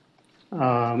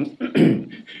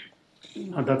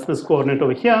that's this coordinate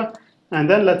over here. And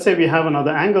then let's say we have another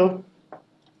angle,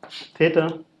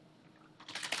 theta.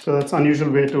 So that's an unusual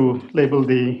way to label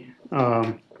the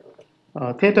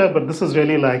theta, but this is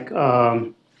really like,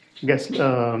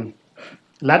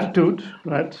 latitude,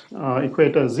 right?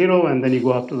 Equator is 0, and then you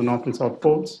go up to the north and south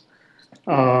poles.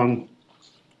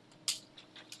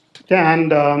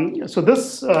 So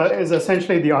this is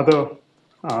essentially the other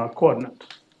coordinate.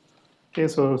 Okay,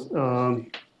 so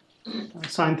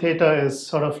sine theta is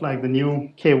sort of like the new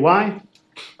ky.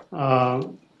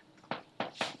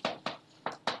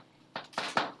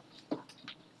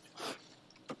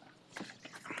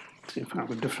 See if I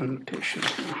have a different notation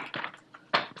here.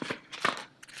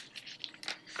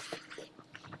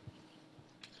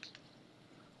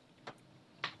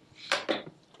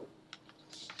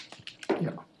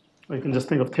 You can just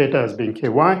think of theta as being ky,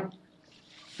 and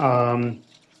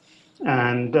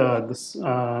this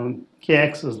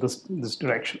kx is this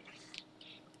direction.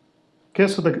 Okay,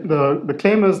 so the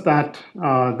claim is that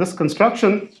this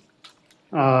construction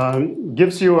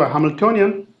gives you a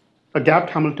Hamiltonian, a gapped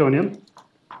Hamiltonian,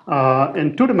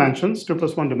 in 2 dimensions, 2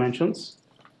 + 1 dimensions,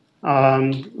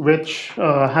 which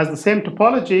has the same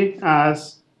topology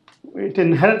as it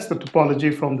inherits the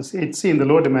topology from this HC in the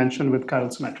lower dimension with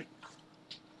chiral symmetry.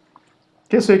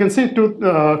 Okay, so you can see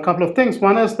a couple of things.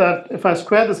 One is that if I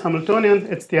square this Hamiltonian,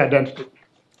 it's the identity.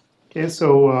 Okay,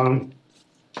 so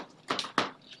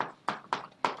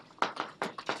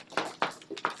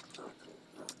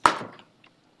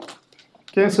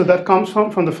so that comes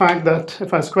from the fact that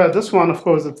if I square this one, of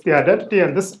course, it's the identity,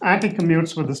 and this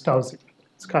anti-commutes with this tau z.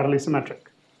 It's chirally symmetric,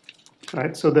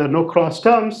 right? So there are no cross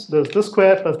terms. There's this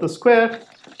square plus this square,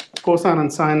 cosine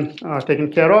and sine are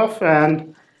taken care of,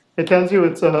 and it tells you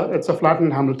it's a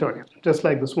flattened Hamiltonian, just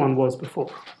like this one was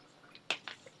before.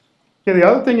 Okay, the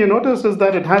other thing you notice is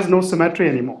that it has no symmetry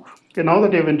anymore. Okay, now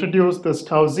that you've introduced this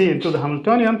tau z into the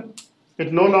Hamiltonian,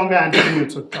 it no longer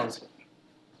anti-commutes with tau z.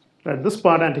 Right, this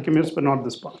part anti-commutes, but not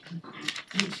this part.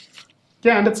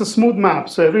 Yeah, and it's a smooth map.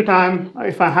 So every time,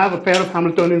 if I have a pair of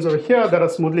Hamiltonians over here that are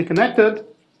smoothly connected,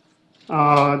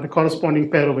 the corresponding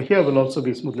pair over here will also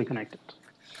be smoothly connected.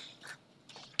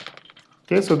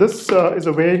 Okay, so this is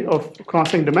a way of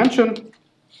crossing dimension,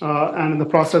 and in the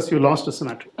process, you lost a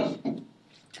symmetry.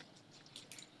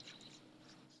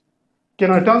 Okay,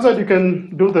 now it turns out you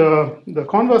can do the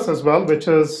converse as well, which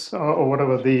is, or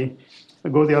whatever,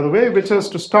 go the other way, which is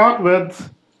to start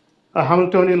with a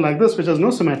Hamiltonian like this, which has no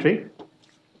symmetry,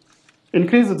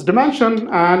 increase its dimension,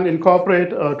 and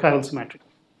incorporate a chiral symmetry.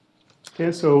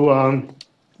 Okay, so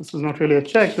this is not really a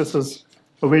check. This is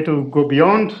a way to go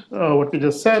beyond what we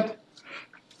just said.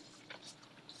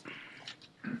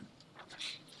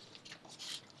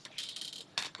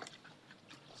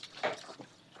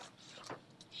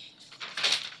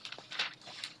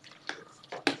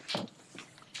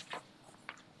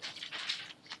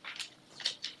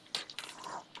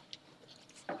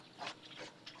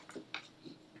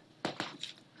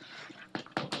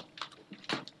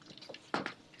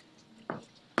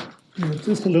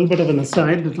 Just a little bit of an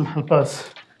aside that will help us.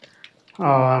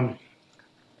 So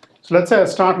let's say I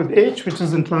start with H, which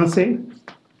is in class A.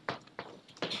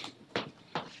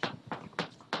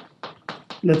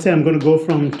 Let's say I'm going to go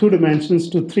from 2 dimensions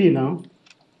to 3 now.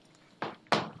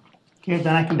 Okay,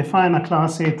 then I can define a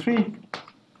class A3.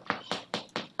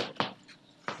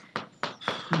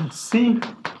 Let's see.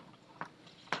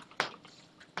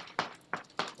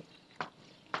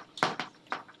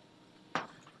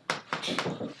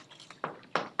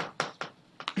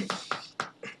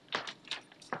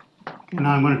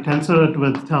 Now I'm going to tensor it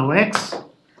with tau x.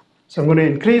 So I'm going to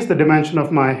increase the dimension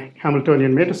of my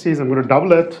Hamiltonian matrices. I'm going to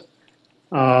double it,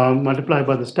 multiply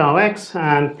by this tau x,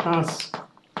 and plus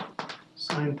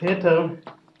sine theta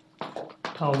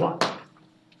tau 1.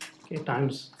 Okay,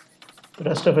 times the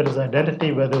rest of it is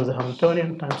identity where there was a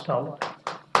Hamiltonian times tau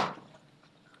 1.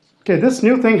 Okay, this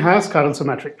new thing has chiral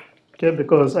symmetry. Okay,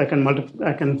 because it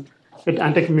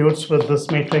anticommutes with this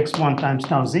matrix 1 times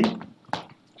tau z.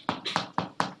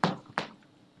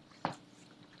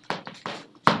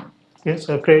 Okay,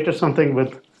 so I've created something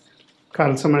with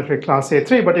chiral symmetry class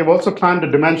A3, but you've also climbed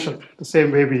a dimension, the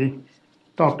same way we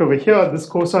talked over here. This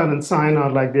cosine and sine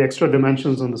are like the extra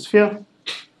dimensions on the sphere.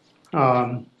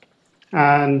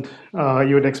 And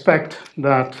you would expect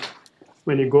that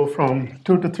when you go from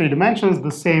 2 to 3 dimensions, the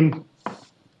same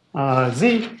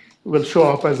z will show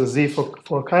up as a z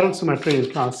for chiral symmetry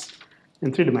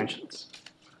in 3 dimensions.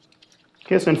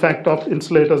 Okay, so in fact, top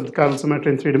insulators with chiral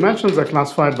symmetry in 3 dimensions are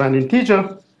classified by an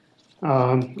integer.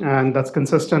 And that's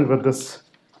consistent with this,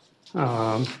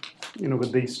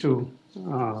 with these 2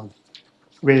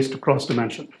 ways to cross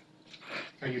dimension.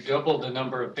 So you doubled the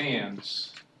number of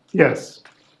bands. Yes.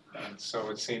 And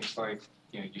so it seems like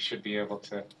you should be able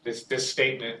to. This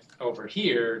statement over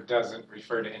here doesn't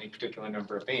refer to any particular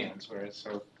number of bands. Whereas,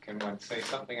 so can one say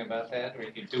something about that, or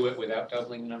you can do it without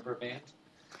doubling the number of bands?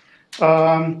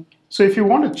 So if you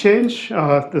want to change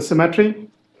the symmetry.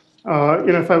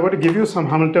 If I were to give you some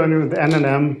Hamiltonian with n and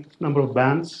m number of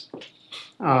bands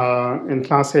in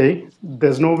class A,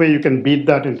 there's no way you can beat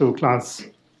that into class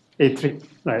A3,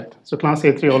 right? So class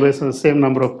A3 always has the same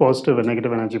number of positive and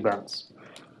negative energy bands.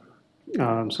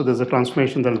 So there's a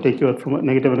transformation that will take you from a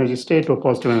negative energy state to a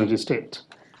positive energy state,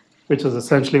 which is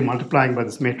essentially multiplying by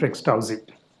this matrix tau z.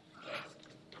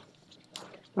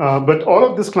 But all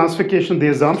of this classification, the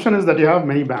assumption is that you have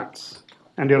many bands,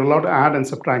 and you're allowed to add and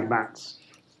subtract bands.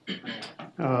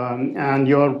 And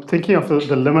you're thinking of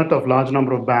the limit of large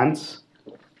number of bands.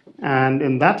 And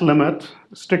in that limit,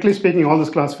 strictly speaking, all this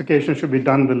classification should be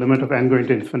done with the limit of n going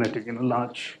to infinity,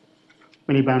 large,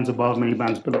 many bands above, many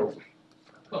bands below.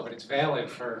 Well, but it's valid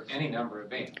for any number of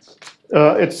bands.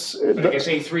 It's But I guess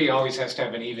A3 always has to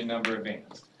have an even number of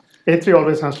bands. A3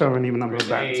 always has to have an even number of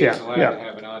Whereas bands. A Yeah, is allowed to yeah,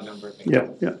 have an odd number of bands. yeah,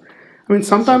 yeah. I mean,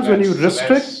 sometimes when you So restrict.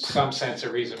 that's some sense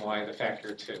a reason why the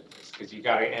factor 2 is because you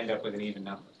got to end up with an even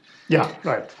number. Yeah,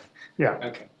 right. Yeah,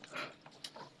 Okay.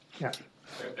 yeah.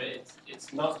 But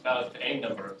it's not about any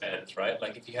number of bands, right?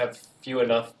 Like if you have few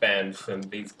enough bands, then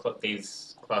these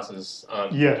classes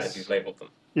aren't Yes. as you labeled them.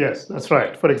 Yes, that's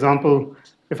right. For example,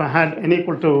 if I had n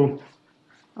equal to,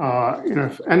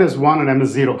 if n is 1 and m is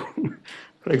 0,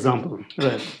 for example,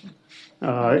 right?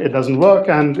 It doesn't work,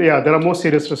 and yeah, there are more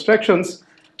serious restrictions.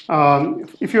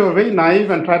 If you're very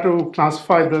naive and try to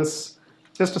classify this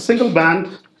just a single band,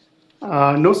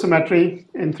 no symmetry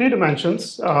in 3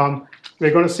 dimensions,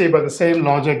 we're going to see by the same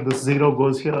logic this 0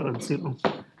 goes here and 0.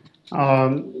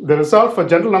 The result for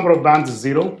general number of bands is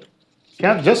 0. You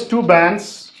have just 2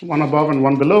 bands, one above and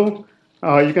one below,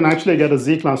 you can actually get a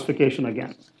Z classification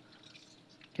again.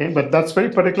 Okay, but that's very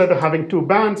particular to having 2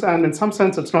 bands, and in some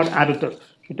sense it's not additive.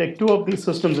 If you take 2 of these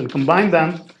systems and combine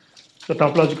them, the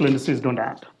topological indices don't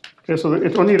add. Okay, so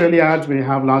it only really adds when you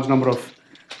have large number of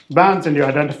bands and you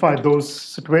identify those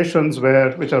situations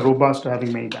which are robust to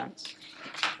having many bands.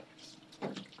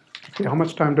 Okay, how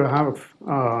much time do I have?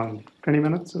 20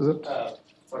 minutes, is it?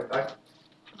 45.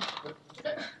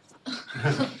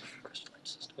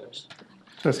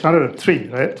 So I started at 3,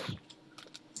 right?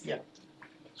 Yeah.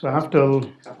 So I have till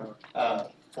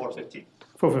 4:15.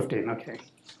 4:15, okay.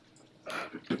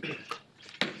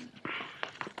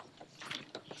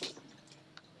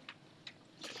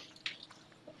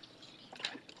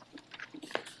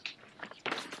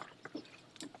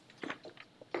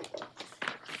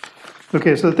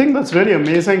 Okay, so the thing that's really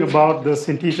amazing about this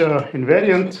integer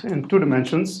invariant in 2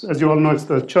 dimensions, as you all know, it's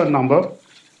the Chern number,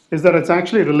 is that it's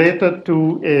actually related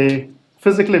to a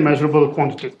physically measurable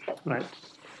quantity, right?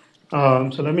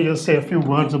 So let me just say a few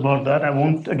words about that. I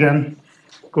won't, again,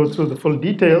 go through the full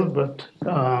detail, but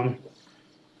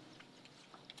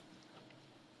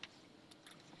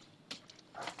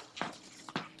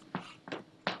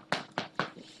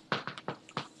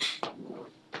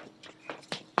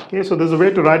okay, so there's a way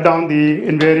to write down the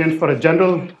invariant for a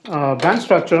general band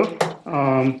structure,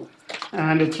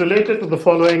 and it's related to the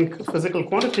following physical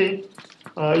quantity.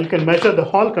 You can measure the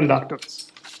Hall conductance.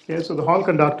 Okay, so the Hall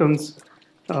conductance,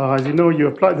 as you know, you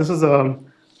apply. This is a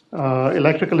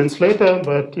electrical insulator,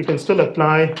 but you can still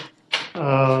apply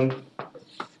a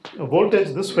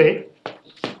voltage this way,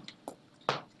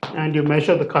 and you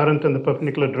measure the current in the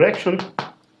perpendicular direction.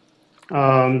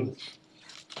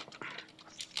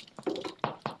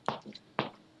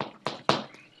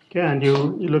 Okay, and you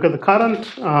look at the current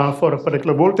for a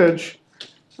particular voltage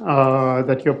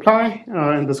that you apply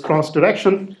in this cross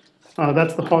direction.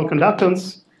 That's the Hall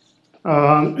conductance.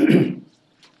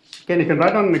 Again, you can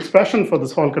write down an expression for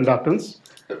this Hall conductance.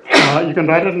 You can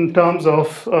write it in terms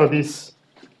of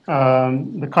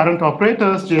the current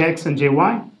operators, Jx and Jy.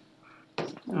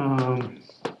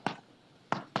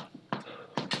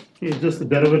 It's just the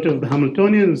derivative of the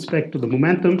Hamiltonian with respect to the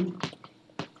momentum.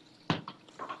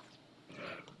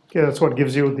 Okay, that's what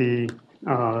gives you the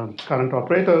current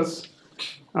operators.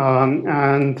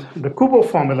 And the Kubo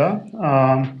formula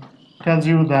tells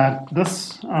you that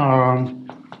this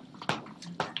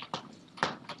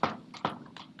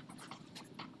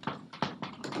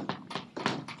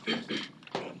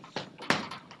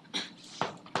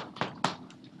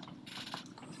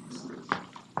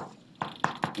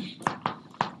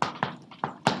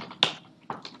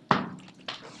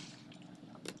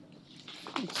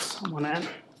someone in.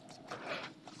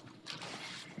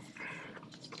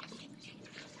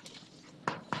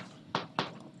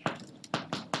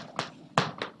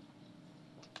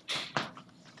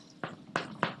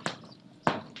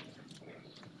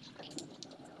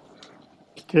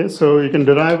 Okay, so you can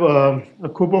derive a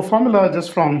Kubo formula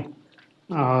just from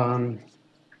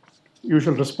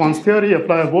usual response theory,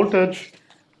 apply a voltage,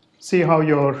 see how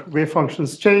your wave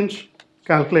functions change,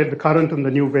 calculate the current in the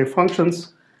new wave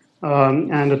functions,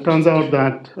 and it turns out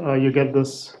that you get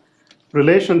this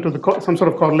relation to some sort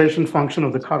of correlation function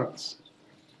of the currents.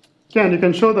 Okay, and you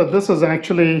can show that this is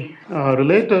actually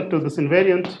related to this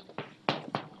invariant.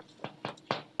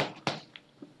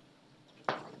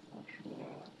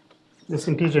 This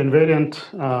integer invariant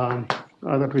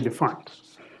that we defined.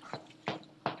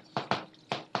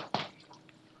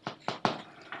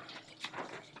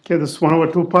 Okay, this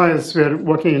 1/2 pi is we're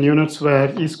working in units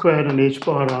where e squared and h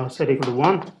bar are set equal to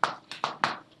 1.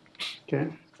 Okay,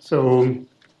 so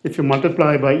if you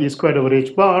multiply by e squared over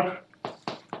h bar,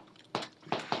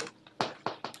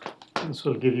 this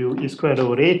will give you e squared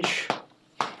over h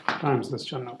times this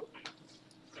Chern number.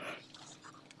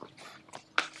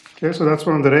 Okay, so that's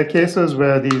one of the rare cases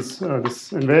where these this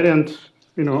invariant,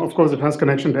 of course, it has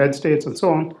connection to edge states and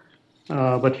so on,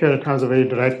 but here it has a very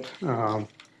direct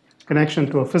connection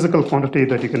to a physical quantity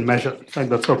that you can measure. In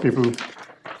fact, that's how people.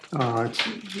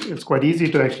 It's quite easy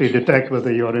to actually detect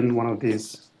whether you're in one of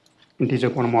these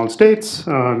integer quantum Hall states.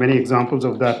 Many examples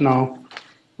of that now,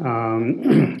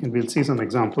 and we'll see some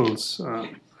examples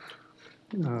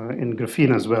in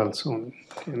graphene as well. So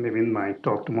maybe in my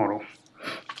talk tomorrow.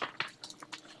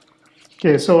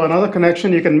 Okay, so another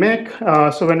connection you can make.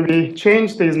 So when we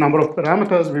change these number of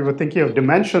parameters, we were thinking of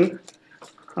dimension.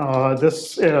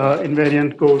 This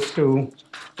invariant goes to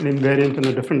an invariant in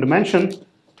a different dimension.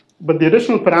 But the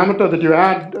additional parameter that you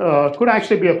add could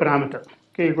actually be a parameter.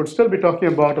 Okay, you could still be talking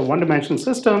about a one-dimensional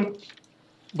system,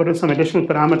 but with some additional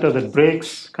parameter that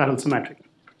breaks chiral symmetry.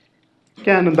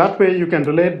 Okay, and in that way, you can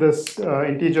relate this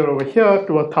integer over here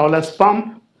to a Thouless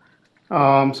pump.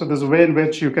 So there's a way in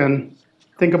which you can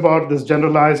think about this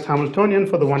generalized Hamiltonian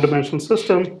for the one-dimensional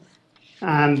system,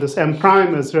 and this M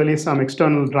prime is really some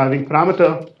external driving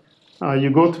parameter.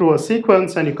 You go through a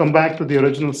sequence and you come back to the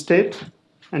original state,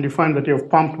 and you find that you've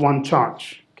pumped one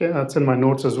charge. Okay, that's in my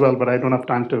notes as well, but I don't have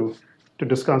time to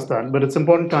discuss that. But it's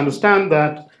important to understand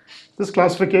that this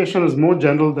classification is more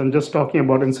general than just talking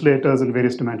about insulators in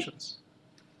various dimensions.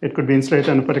 It could be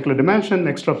insulator in a particular dimension,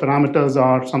 extra parameters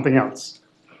are something else.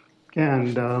 Okay,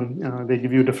 and they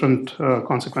give you different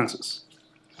consequences.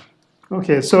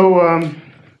 Okay, so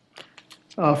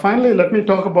finally, let me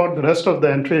talk about the rest of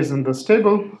the entries in this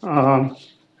table,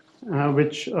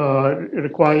 which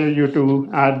require you to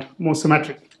add more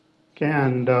symmetry. Okay,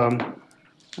 and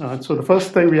so the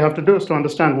first thing we have to do is to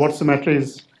understand what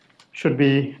symmetries should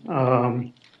be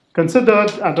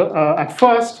considered at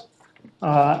first,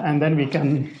 and then we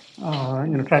can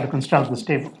try to construct this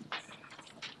table.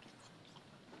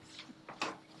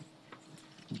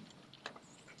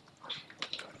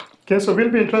 Okay, so we'll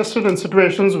be interested in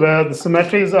situations where the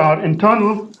symmetries are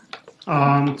internal,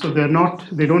 so they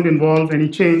don't involve any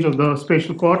change of the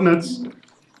spatial coordinates,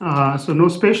 so no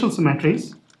spatial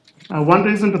symmetries. One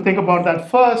reason to think about that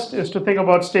first is to think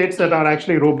about states that are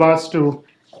actually robust to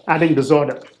adding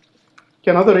disorder.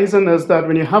 Okay, another reason is that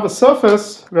when you have a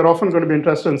surface, we're often going to be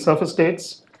interested in surface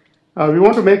states. We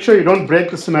want to make sure you don't break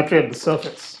the symmetry at the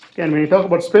surface. Okay, and when you talk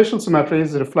about spatial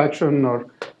symmetries, reflection or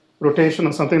rotation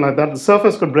or something like that, the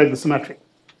surface could break the symmetry.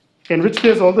 In which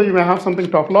case, although you may have something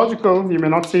topological, you may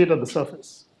not see it at the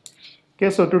surface.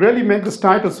 Okay, so to really make this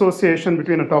tight association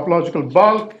between a topological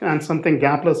bulk and something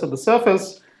gapless at the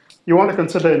surface, you want to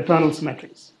consider internal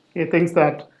symmetries. Okay, things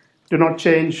that do not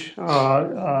change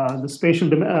the spatial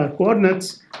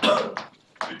coordinates.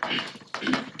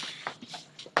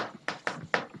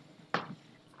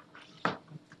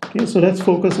 Okay, so let's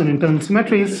focus on internal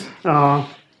symmetries.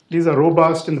 These are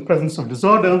robust in the presence of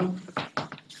disorder,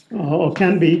 or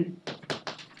can be.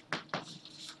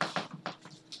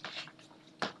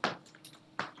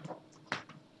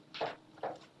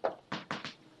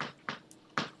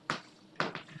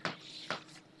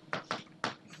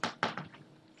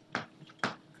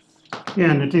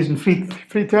 Yeah, and at least in free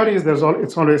theories,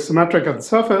 it's always symmetric at the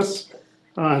surface,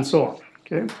 and so on.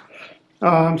 Okay.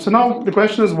 So now the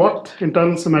question is, what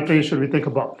internal symmetry should we think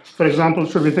about? For example,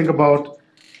 should we think about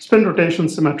spin rotation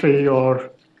symmetry, or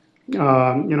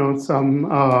some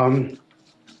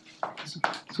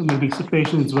maybe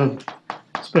situations with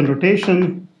spin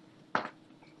rotation,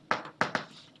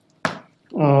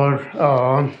 or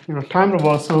time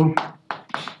reversal.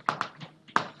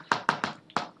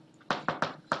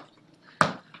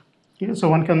 Okay, so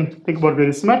one can think about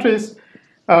various symmetries,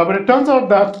 but it turns out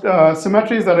that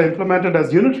symmetries that are implemented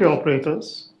as unitary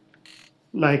operators,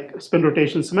 like spin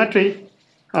rotation symmetry,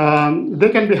 they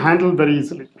can be handled very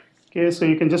easily. Okay, so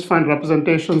you can just find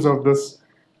representations of this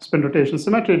spin rotation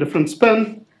symmetry, different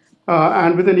spin,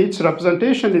 and within each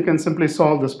representation, you can simply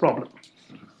solve this problem.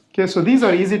 Okay, so these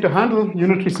are easy to handle.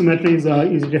 Unitary symmetries are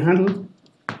easy to handle.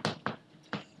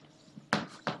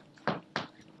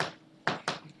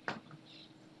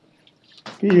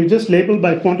 Okay, you just label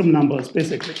by quantum numbers,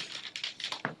 basically.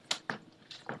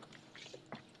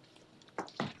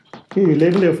 Okay, you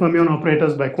label your fermion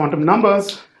operators by quantum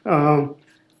numbers,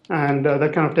 and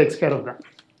that kind of takes care of that.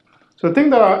 So the thing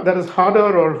that is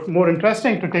harder or more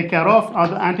interesting to take care of are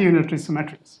the anti-unitary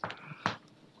symmetries.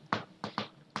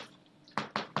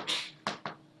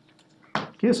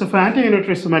 Okay, so for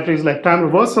anti-unitary symmetries like time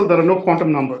reversal, there are no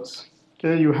quantum numbers.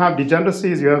 Okay, you have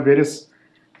degeneracies, you have various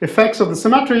effects of the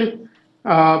symmetry,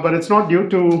 but it's not due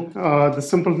to the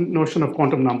simple notion of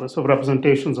quantum numbers, of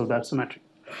representations of that symmetry.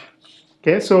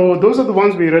 Okay, so those are the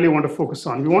ones we really want to focus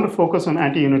on. We want to focus on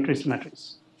anti-unitary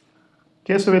symmetries.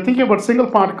 Okay, so we're thinking about single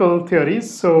particle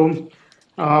theories. So,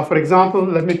 for example,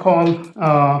 let me call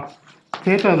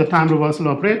theta the time reversal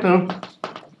operator.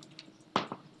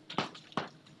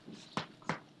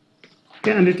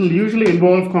 Okay, and it will usually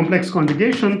involve complex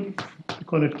conjugation. We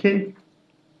call it K.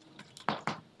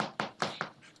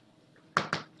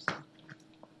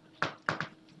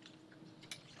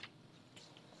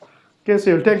 Okay, so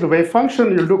you'll take the wave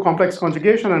function, you'll do complex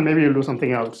conjugation, and maybe you'll do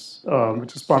something else,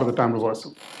 which is part of the time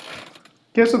reversal.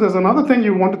 Okay, so there's another thing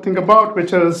you want to think about,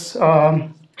 which is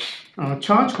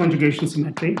charge conjugation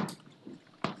symmetry.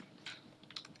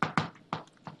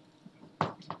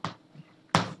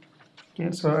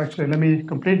 Okay, so actually, let me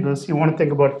complete this. You want to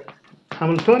think about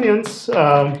Hamiltonians.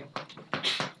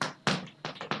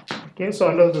 Okay, so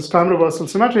under this time reversal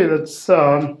symmetry, that's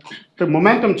the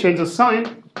momentum changes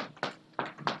sign.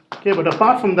 Okay, but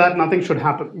apart from that, nothing should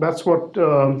happen. That's what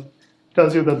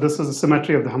tells you that this is a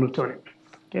symmetry of the Hamiltonian.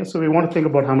 Okay, so we want to think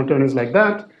about Hamiltonians like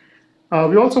that.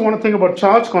 We also want to think about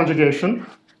charge conjugation.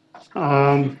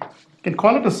 You can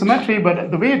call it a symmetry,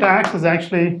 but the way it acts is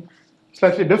actually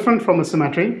slightly different from a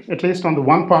symmetry, at least on the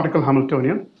one particle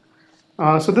Hamiltonian.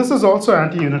 So this is also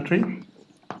anti-unitary.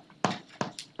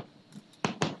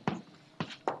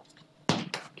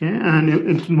 Okay, and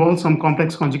it involves some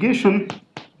complex conjugation.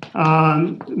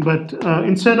 But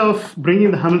instead of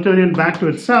bringing the Hamiltonian back to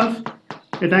itself,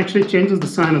 it actually changes the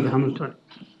sign of the Hamiltonian.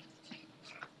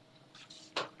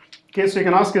 Okay, so you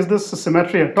can ask, is this a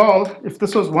symmetry at all? If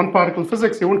this was one particle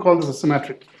physics, you wouldn't call this a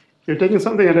symmetry. You're taking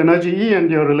something at energy E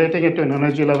and you're relating it to an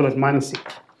energy level at minus E.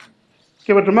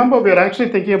 Okay, but remember, we're actually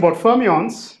thinking about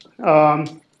fermions.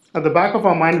 At the back of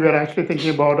our mind, we're actually thinking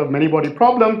about a many-body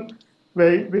problem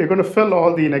where we're going to fill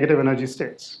all the negative energy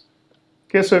states.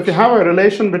 Okay, so if you have a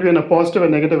relation between a positive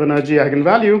and negative energy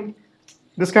eigenvalue,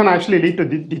 this can actually lead to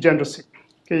degeneracy.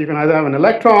 Okay, you can either have an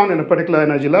electron in a particular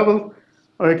energy level,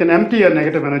 or you can empty a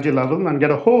negative energy level and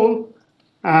get a hole,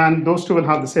 and those two will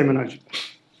have the same energy.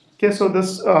 Okay, so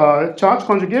this charge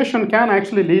conjugation can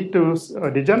actually lead to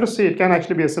degeneracy. It can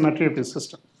actually be a symmetry of your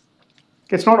system.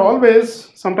 Okay, it's not always.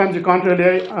 Sometimes you can't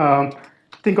really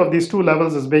think of these two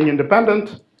levels as being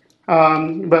independent,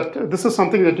 but this is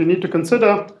something that you need to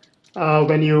consider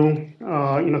when you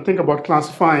think about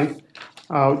classifying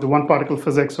the one particle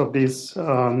physics of these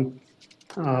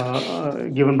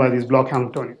given by these block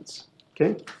Hamiltonians.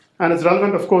 Okay, and it's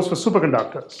relevant, of course, for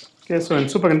superconductors. Okay, so in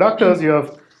superconductors, you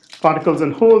have particles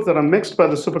and holes that are mixed by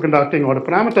the superconducting order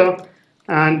parameter,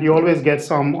 and you always get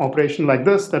some operation like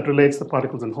this that relates the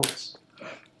particles and holes.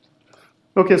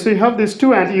 Okay, so you have these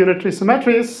two anti-unitary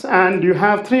symmetries, and you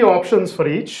have three options for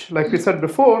each. Like we said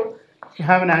before, if you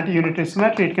have an anti-unitary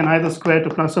symmetry, it can either square to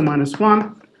plus or minus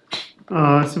 1.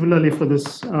 Similarly for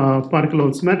this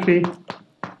particle-hole symmetry.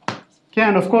 Okay,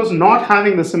 and of course, not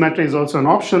having the symmetry is also an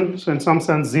option. So in some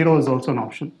sense, 0 is also an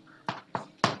option.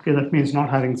 Okay, that means not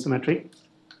having symmetry.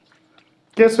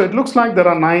 Okay, so it looks like there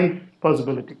are 9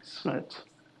 possibilities, right?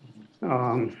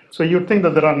 So you'd think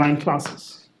that there are 9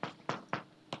 classes.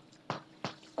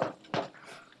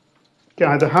 Okay,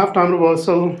 either have time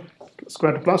reversal,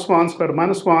 square to plus 1, square to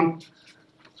minus 1,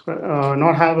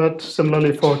 not have it,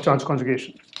 similarly for charge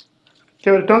conjugation.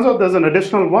 Okay, well, it turns out there's an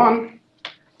additional one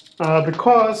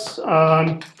because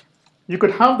you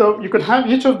could have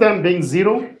each of them being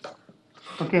 0.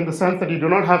 Okay, in the sense that you do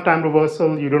not have time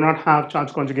reversal, you do not have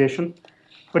charge conjugation,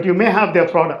 but you may have their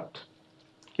product.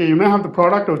 Okay, you may have the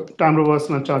product of time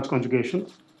reversal and charge conjugation.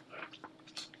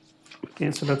 Okay,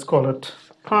 so let's call it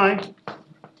pi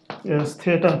is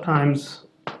theta times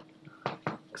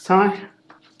psi.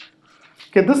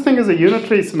 Okay, this thing is a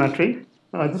unitary symmetry.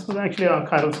 This is actually a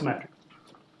chiral symmetry.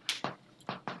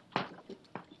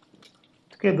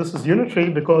 Okay, this is unitary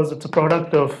because it's a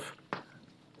product of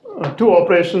two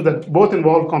operations that both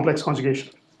involve complex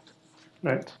conjugation,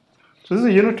 right? So this is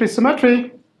a unitary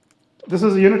symmetry. This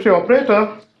is a unitary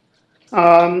operator,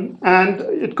 and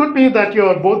it could be that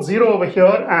you're both 0 over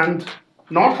here and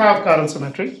not have chiral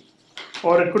symmetry,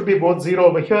 or it could be both 0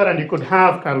 over here and you could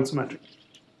have chiral symmetry.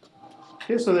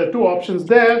 Okay, so there are two options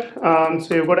there.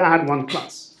 So you've got to add one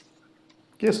class.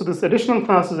 Okay, so this additional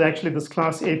class is actually this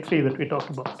class A3 that we talked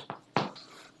about.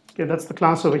 Okay, that's the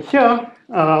class over here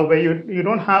where you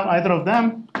don't have either of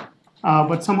them,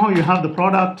 but somehow you have the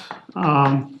product.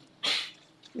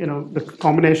 The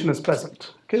combination is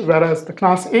present. Okay, whereas the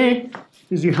class A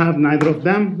is you have neither of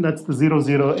them. That's the 0,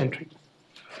 0 entry.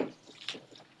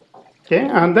 Okay,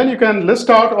 and then you can list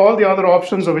out all the other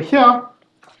options over here.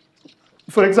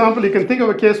 For example, you can think of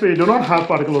a case where you do not have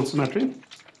particle-hole symmetry,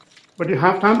 but you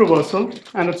have time reversal,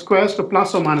 and it squares to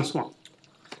plus or minus 1.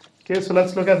 Okay, so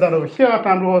let's look at that over here.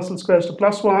 Time reversal squares to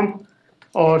plus 1.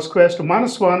 or squares to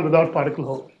 -1 without particle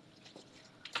hole.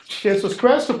 Okay, so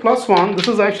squares to +1, this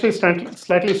is actually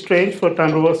slightly strange for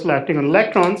time reversal acting on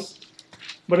electrons.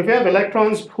 But if you have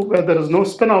electrons where there is no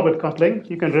spin-orbit coupling,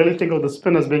 you can really think of the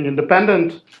spin as being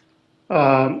independent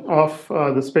of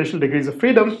the spatial degrees of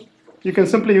freedom. You can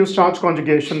simply use charge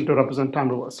conjugation to represent time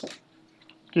reversal.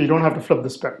 Okay, you don't have to flip the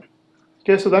spin.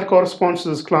 Okay, so that corresponds to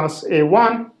this class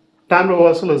A1. Time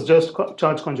reversal is just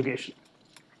charge conjugation.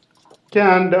 Okay,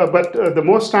 and but the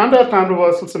most standard time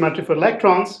reversal symmetry for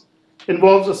electrons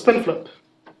involves a spin flip.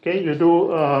 Okay, you do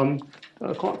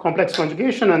complex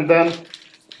conjugation, and then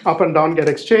up and down get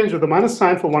exchanged with a minus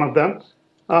sign for one of them,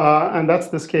 and that's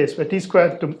this case where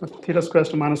theta squares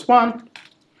to -1,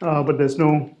 but there's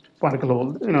no particle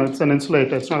hole. You know, it's an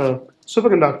insulator. It's not a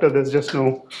superconductor. There's just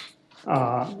no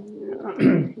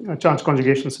charge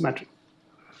conjugation symmetry.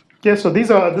 Okay, so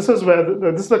this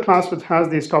is the class which has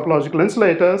these topological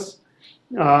insulators.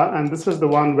 And this is the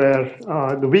one where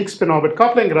the weak spin orbit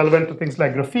coupling relevant to things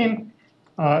like graphene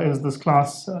is this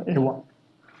class A1.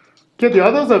 Okay, the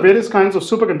others are various kinds of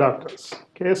superconductors.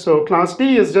 Okay, so class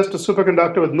D is just a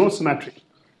superconductor with no symmetry.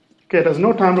 Okay, it has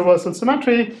no time reversal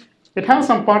symmetry. It has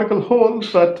some particle hole,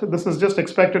 but this is just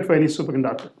expected for any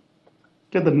superconductor.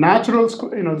 Okay, the natural,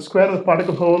 the square of the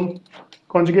particle hole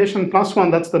conjugation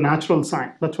 +1, that's the natural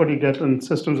sign. That's what you get in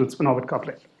systems with spin orbit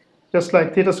coupling. Just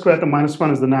like theta squared to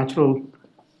 -1 is the natural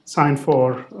sign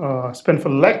for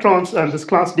spinful electrons, and this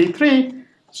class D3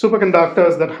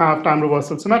 superconductors that have time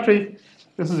reversal symmetry,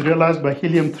 this is realized by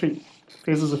helium-3.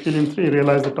 Phases of helium-3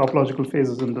 realize the topological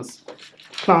phases in this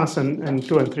class in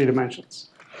 2 and 3 dimensions.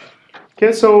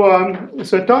 Okay, so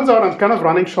it turns out I'm kind of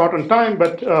running short on time,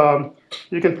 but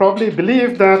you can probably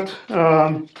believe that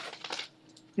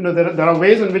there are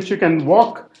ways in which you can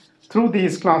walk through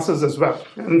these classes as well.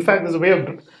 And in fact, there's a way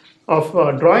of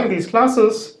drawing these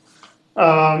classes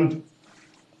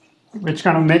which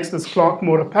kind of makes this clock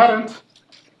more apparent.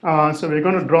 So we're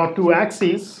going to draw two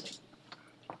axes.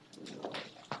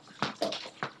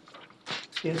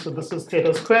 Okay, so this is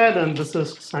theta squared and this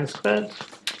is psi squared.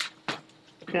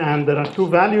 And there are two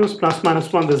values,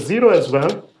 ±1, there's 0 as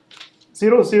well.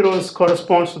 0, 0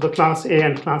 corresponds to the class A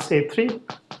and class A3.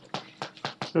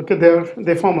 Okay,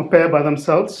 they form a pair by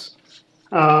themselves.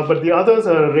 But the others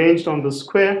are arranged on the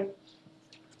square.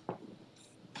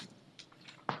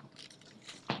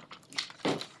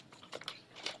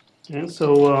 Okay,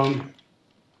 so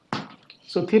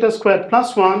theta squared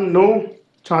 +1, no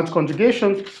charge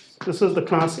conjugation. This is the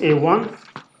class A1.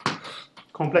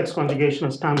 Complex conjugation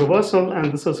is time reversal,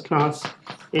 and this is class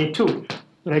A2,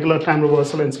 regular time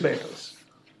reversal insulators.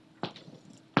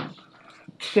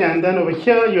 Okay, and then over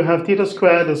here you have theta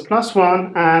squared is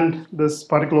 +1, and this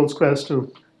particle hole squares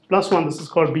to +1. This is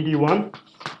called BD1.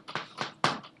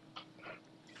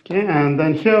 Okay, and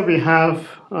then here we have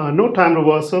no time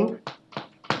reversal,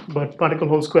 but particle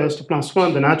hole squares to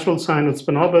 +1, the natural sign with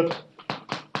spin orbit.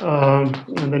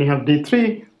 And then you have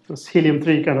D3, this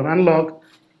helium-3 kind of analog,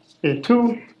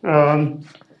 A2.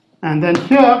 And then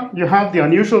here you have the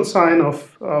unusual sign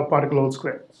of particle hole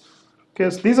square. Okay,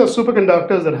 so these are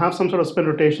superconductors that have some sort of spin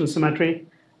rotation symmetry.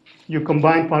 You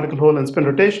combine particle hole and spin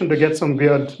rotation to get some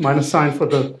weird minus sign for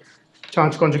the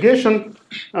charge conjugation.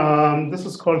 This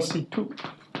is called C2.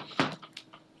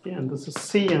 Okay, and this is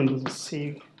C and this is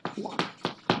C1.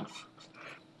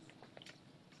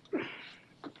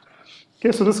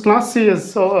 Okay, so this class C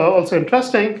is also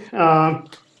interesting.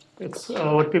 It's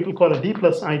what people call a D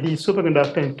plus ID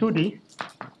superconductor in 2D.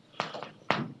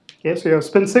 Okay, so you have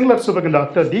spin singlet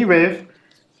superconductor, D wave,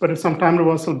 but with some time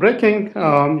reversal breaking,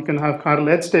 you can have chiral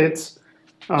edge states,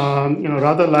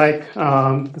 rather like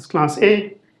this class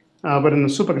A, but in a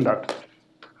superconductor.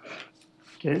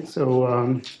 Okay,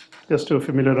 so just to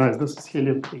familiarize, this is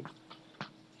helium-3.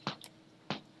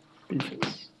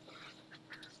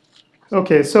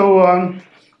 Okay, so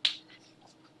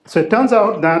it turns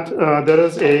out that there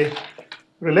is a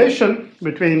relation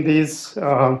between these,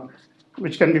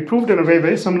 which can be proved in a way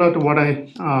very similar to what I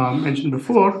mentioned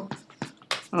before.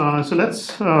 So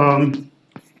let's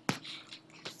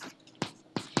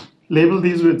label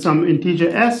these with some integer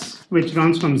s, which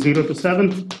runs from 0 to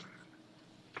 7.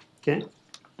 Okay,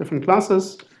 different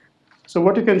classes. So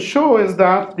what you can show is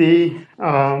that the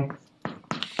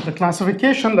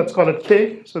classification, let's call it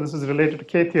K. So this is related to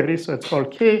K theory, so it's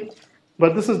called K.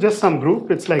 But this is just some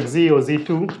group. It's like Z or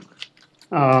Z2.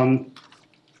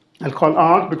 I'll call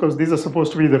R because these are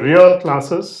supposed to be the real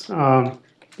classes.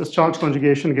 This charge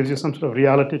conjugation gives you some sort of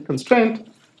reality constraint.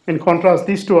 In contrast,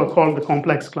 these two are called the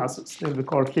complex classes. They'll be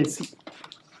called KC.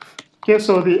 Okay,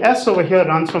 so the S over here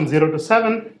runs from 0 to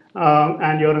 7,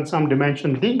 and you're in some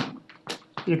dimension D.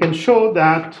 you can show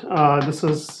that this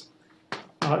is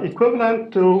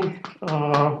equivalent to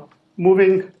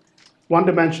moving one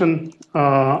dimension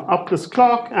up this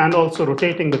clock and also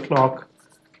rotating the clock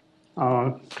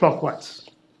clockwise.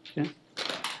 Okay.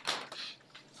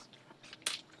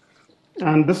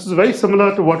 And this is very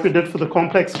similar to what we did for the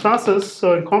complex classes.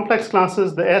 So in complex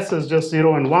classes, the S is just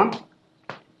 0 and 1.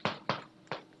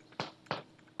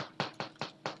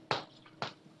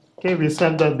 Okay, we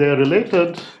said that they're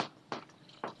related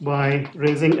by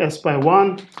raising S by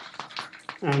 1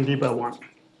 and D by 1.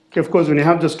 Okay, of course, when you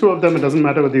have just two of them, it doesn't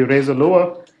matter whether you raise or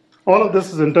lower. All of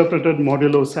this is interpreted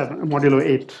modulo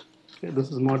 8. Okay, this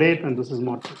is mod 8 and this is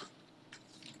mod 2.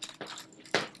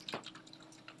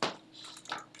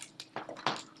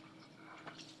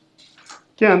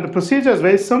 Yeah, and the procedure is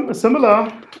very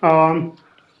similar.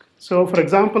 So for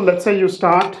example, let's say you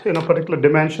start in a particular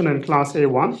dimension in class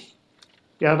A1.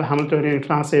 You have a Hamiltonian in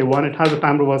class A1. It has a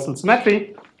time reversal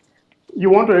symmetry.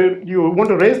 You want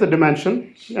to raise the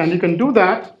dimension, and you can do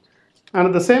that. And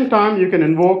at the same time, you can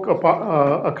invoke a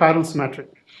chiral symmetry.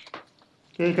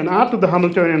 Okay, you can add to the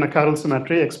Hamiltonian a chiral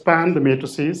symmetry, expand the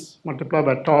matrices, multiply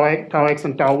by tau x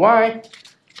and tau y.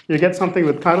 You get something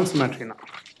with chiral symmetry now.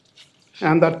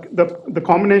 And that the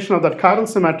combination of that chiral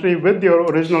symmetry with your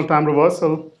original time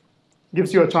reversal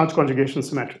gives you a charge conjugation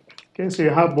symmetry. Okay, so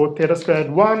you have both theta squared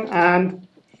 1 and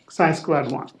psi squared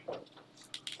 1.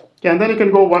 Okay, and then you can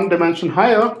go one dimension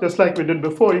higher, just like we did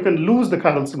before. You can lose the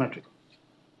chiral symmetry.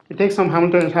 You take some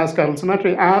Hamiltonian that has chiral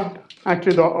symmetry, add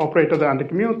actually the operator that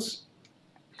anticommutes,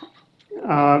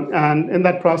 and in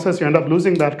that process you end up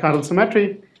losing that chiral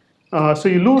symmetry. So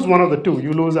you lose one of the two.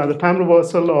 You lose either time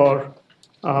reversal or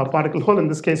particle hole. In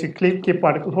this case, you keep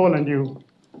particle hole and you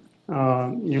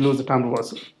lose the time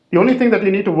reversal. The only thing that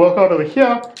you need to work out over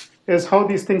here is how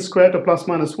these things square to plus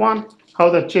minus 1, how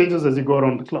that changes as you go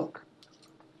around the clock.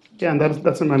 Okay, and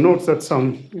that's in my notes. That's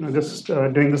just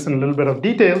doing this in a little bit of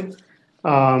detail,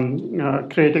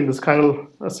 creating this chiral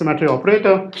symmetry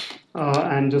operator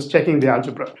and just checking the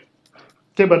algebra.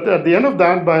 Okay, but at the end of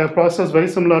that, by a process very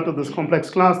similar to this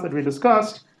complex class that we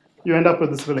discussed, you end up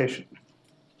with this relation.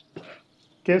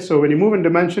 Okay, so when you move in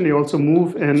dimension, you also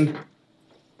move in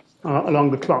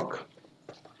along the clock.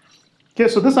 Okay,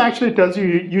 so this actually tells you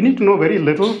you need to know very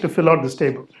little to fill out this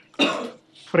table.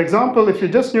 For example, if you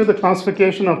just knew the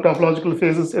classification of topological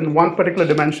phases in one particular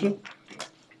dimension,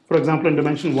 for example, in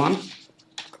dimension 1,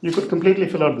 you could completely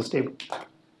fill out this table.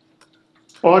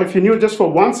 Or if you knew just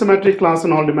for one symmetric class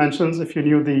in all dimensions, if you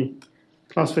knew the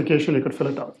classification, you could fill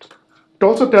it out. It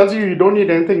also tells you you don't need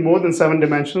anything more than 7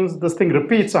 dimensions. This thing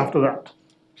repeats after that.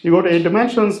 You go to 8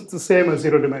 dimensions, it's the same as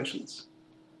 0 dimensions.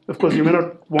 Of course, you may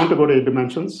not want to go to 8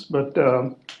 dimensions, but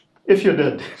if you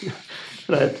did,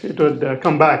 right, it would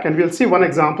come back. And we'll see one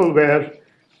example where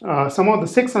some of the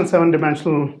 6 and 7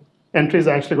 dimensional entries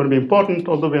are actually going to be important,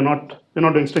 although we're not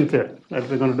doing string theory, right?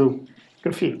 We're going to do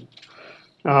graphene.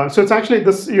 So it's actually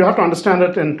this, you have to understand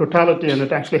it in totality, and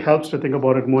it actually helps to think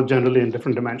about it more generally in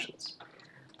different dimensions.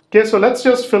 Okay, so let's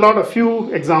just fill out a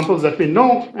few examples that we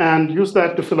know and use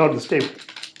that to fill out this table,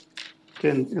 okay,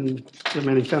 in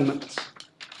remaining 10 minutes.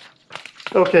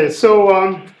 Okay,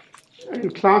 so in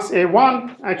class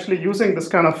A1, actually using this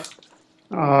kind of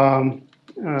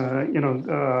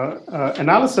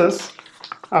analysis,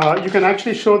 you can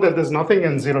actually show that there's nothing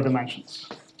in 0 dimensions.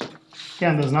 Okay,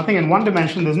 and there's nothing in 1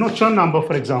 dimension. There's no Chern number,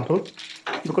 for example,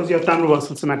 because you have time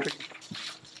reversal symmetry.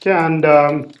 Okay, and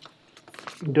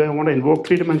do I want to invoke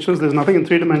 3 dimensions? There's nothing in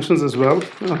 3 dimensions as well.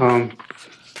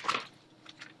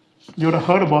 You would have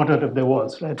heard about it if there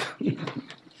was, right?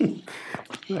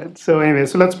 Right. So anyway,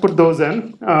 so let's put those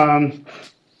in.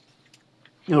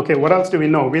 Okay, what else do we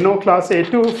know? We know class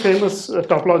A2, famous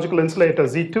topological insulator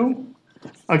Z2.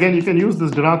 Again, you can use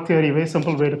this Dirac theory, very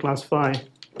simple way to classify,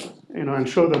 and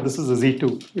show that this is a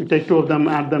Z2. You take 2 of them,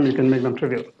 add them, you can make them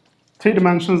trivial. 3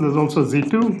 dimensions, there's also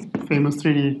Z2, famous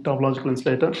 3D topological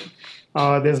insulator.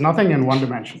 There's nothing in 1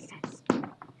 dimension.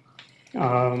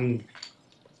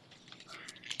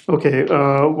 Okay,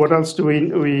 what else do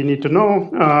we need to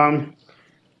know?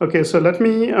 Okay, so let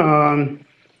me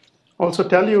also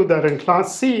tell you that in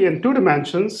class C, in 2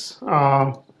 dimensions,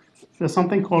 there's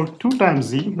something called 2 times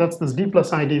Z. That's this D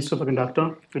plus ID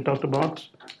superconductor we talked about.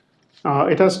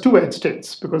 It has 2 edge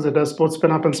states because it has both spin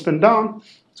up and spin down.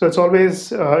 So it's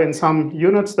always, in some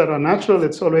units that are natural,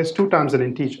 it's always 2 times an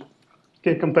integer.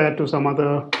 Okay, compared to some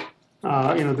other,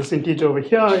 this integer over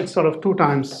here, it's sort of 2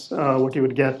 times what you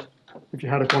would get if you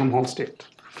had a quantum Hall state.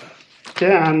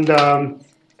 Okay, and I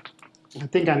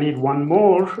think I need one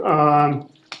more.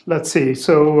 Let's see.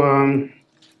 So I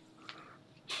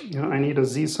need a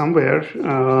Z somewhere.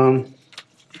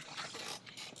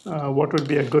 what would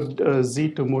be a good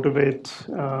Z to motivate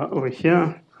over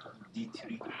here?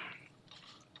 D3.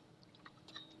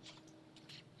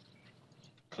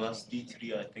 Class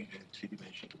D3, I think, in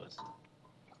 3-dimensional class.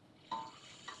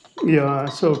 Yeah,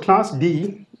 so class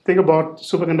D, think about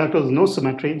superconductors with no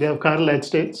symmetry. They have chiral edge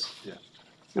states.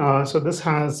 Yeah. So this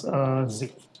has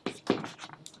Z.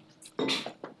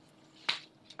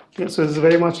 Okay, so this is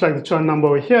very much like the Chern number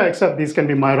over here, except these can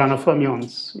be Majorana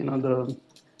fermions. You know,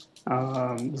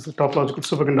 this is the topological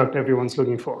superconductor everyone's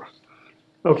looking for.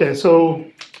 Okay, so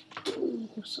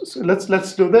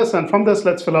let's do this, and from this,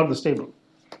 let's fill out this table.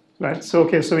 Right, so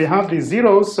okay, so we have these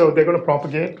zeros, so they're going to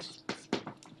propagate.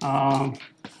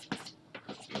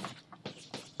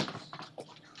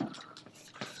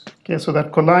 Okay, so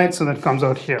that collides and that comes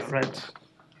out here, right?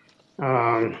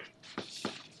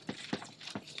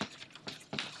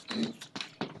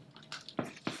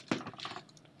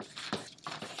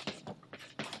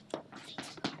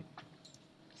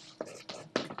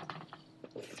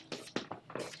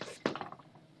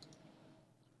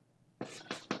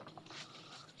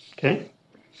 Okay.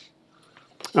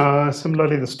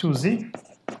 Similarly, this 2Z.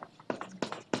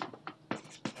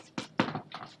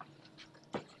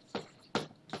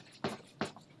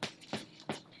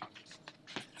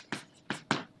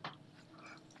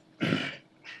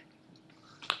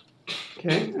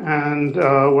 Okay, and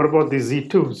what about the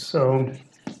Z2s? So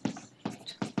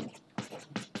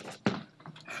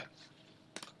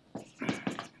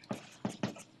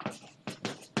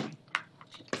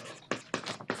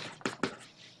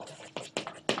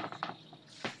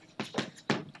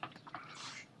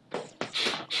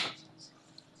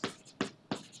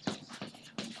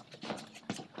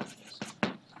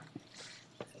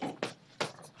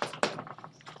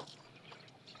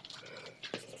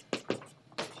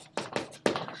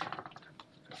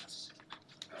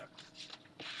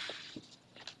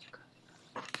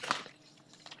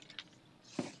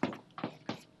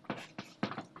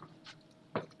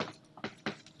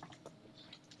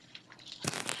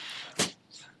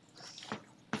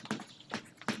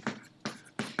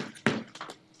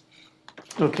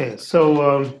okay,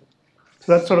 so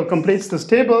that sort of completes this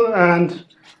table, and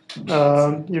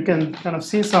you can kind of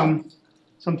see some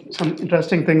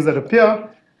interesting things that appear.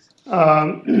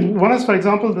 One is, for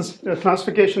example, this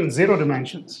classification in 0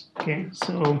 dimensions. Okay,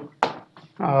 so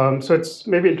so it's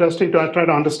maybe interesting to try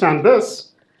to understand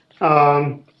this.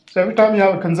 So every time you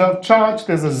have a conserved charge,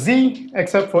 there's a Z,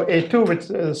 except for A2, which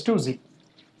is 2Z.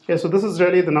 Okay, so this is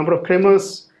really the number of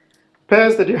Kramers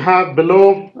pairs that you have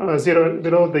below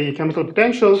below the chemical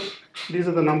potential. These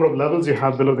are the number of levels you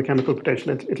have below the chemical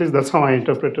potential. At least that's how I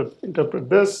interpret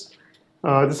this.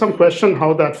 There's some question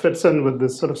how that fits in with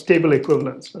this sort of stable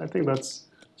equivalence, but I think that's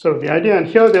sort of the idea. And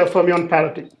here they are fermion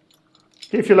parity.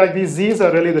 If you like, these Z's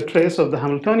are really the trace of the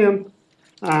Hamiltonian,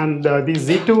 and these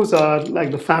Z2s are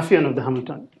like the Pfaffian of the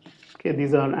Hamiltonian. Okay,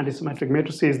 these are antisymmetric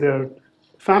matrices. They're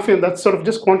Pfaffian. That's sort of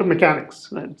just quantum mechanics,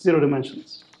 right? 0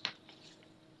 dimensions.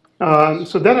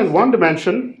 So then in 1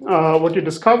 dimension, what you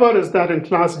discover is that in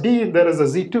class D, there is a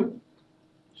Z2.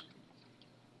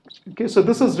 Okay, so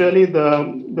this is really the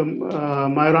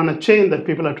Majorana chain that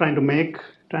people are trying to make,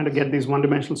 trying to get these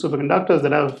 1-dimensional superconductors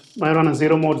that have Majorana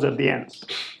 0 modes at the ends.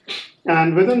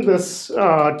 And within this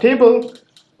table,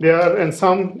 they are in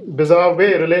some bizarre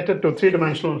way related to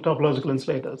 3-dimensional topological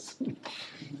insulators.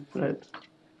 Right?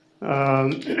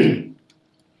 Okay,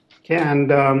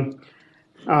 and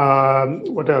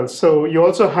what else? So you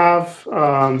also have,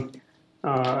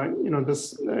 you know,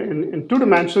 this in 2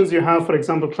 dimensions. You have, for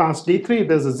example, class D3.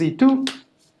 There's a Z2.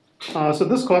 So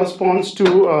this corresponds to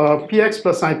PX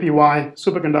plus IPY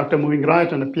superconductor moving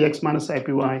right, and a PX minus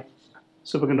IPY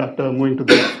superconductor moving to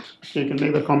the left. So you can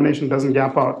make the combination doesn't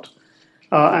gap out.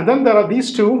 And then there are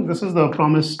these two. This is the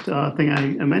promised thing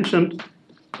I mentioned.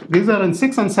 These are in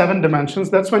 6 and 7 dimensions.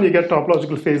 That's when you get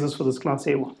topological phases for this class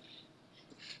A1.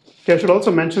 Okay, I should also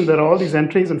mention there are all these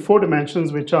entries in 4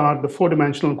 dimensions, which are the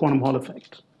 4-dimensional quantum Hall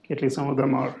effect. Okay, at least some of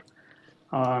them are.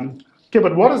 Okay,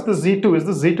 but what is the Z2? Is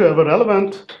the Z2 ever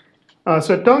relevant?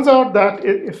 So it turns out that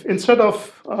if instead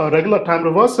of regular time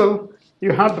reversal,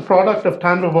 you have the product of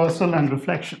time reversal and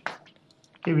reflection.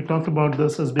 Okay, we talked about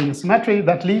this as being a symmetry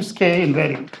that leaves K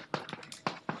invariant.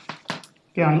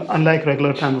 Okay, unlike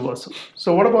regular time reversal.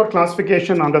 So what about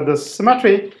classification under this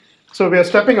symmetry? So we are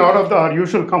stepping out of our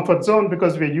usual comfort zone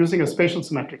because we're using a spatial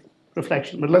symmetric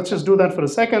reflection. But let's just do that for a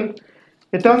second.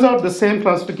 It turns out the same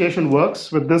classification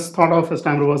works with this thought of as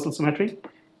time reversal symmetry,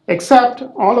 except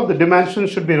all of the dimensions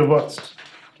should be reversed.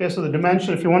 Okay, so the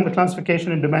dimension, if you want the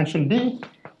classification in dimension D,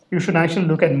 you should actually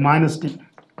look at minus D.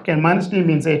 Okay, and minus D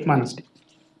means 8 minus D.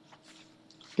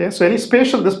 Okay, so any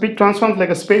spatial, this peak transforms like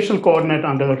a spatial coordinate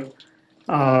under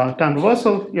time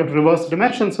reversal. You have to reverse the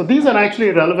dimensions. So these are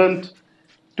actually relevant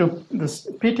to this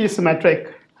PT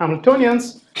symmetric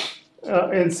Hamiltonians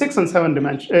in 6 and 7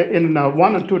 dimensions, in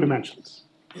 1 and 2 dimensions.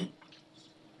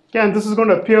 Okay, and this is going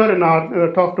to appear in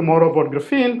our talk tomorrow about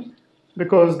graphene,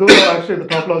 because those are actually the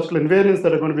topological invariants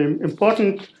that are going to be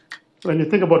important when you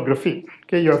think about graphene.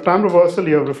 Okay, you have time reversal,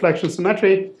 you have reflection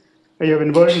symmetry, you have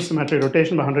inversion symmetry,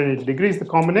 rotation by 180 degrees. The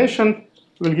combination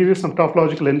will give you some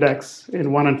topological index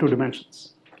in 1 and 2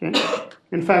 dimensions. Okay?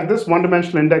 In fact, this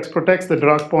one-dimensional index protects the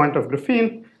Dirac point of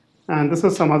graphene, and this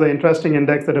is some other interesting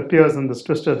index that appears in this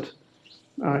twisted,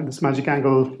 this magic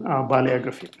angle bilayer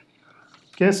graphene.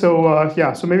 Okay, so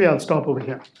yeah, so maybe I'll stop over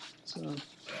here. So,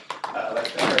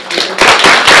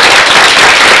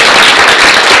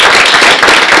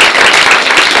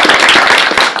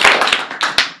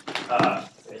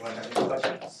 anyone have any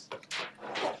questions?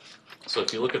 So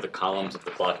if you look at the columns of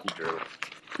the block you drew,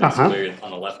 Uh-huh.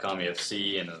 on the left column you have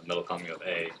C, and in the middle column you have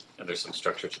A, and there's some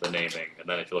structure to the naming. And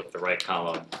then if you look at the right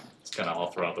column, it's kind of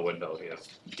all throughout the window. You have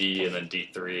D, and then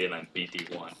D3, and then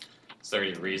BD1. Is there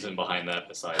any reason behind that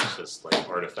besides just like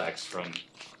artifacts from?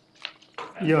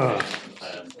 Yeah.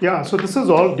 Yeah, so this is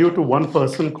all due to one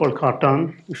person called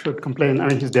Cartan. You should complain. I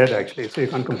mean, he's dead actually, so you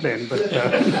can't complain. But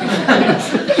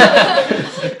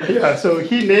yeah, so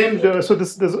he named. So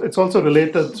this it's also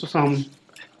related to some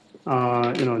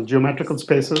geometrical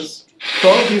spaces. So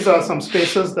all these are some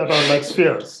spaces that are like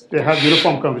spheres. They have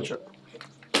uniform curvature.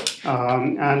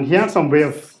 And he had some way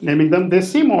of naming them. They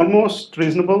seem almost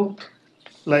reasonable.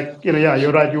 Like, yeah,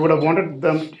 you're right. You would have wanted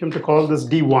him to call this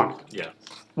D1. Yeah.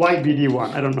 Why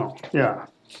BD1? I don't know. Yeah.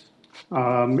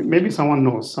 Maybe someone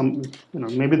knows.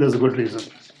 Maybe there's a good reason.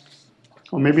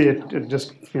 Or maybe it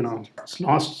just, it's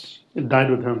lost. It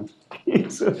died with him.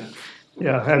 So,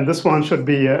 yeah, and this one should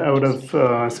be, I would have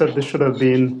said this should have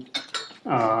been,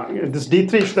 this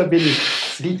D3 should have been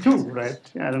D2, right?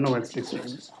 Yeah, I don't know what it's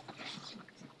D3.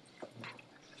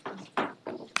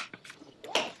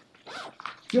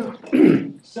 Yeah.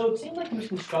 So it seems like in this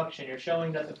construction, you're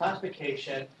showing that the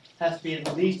classification has to be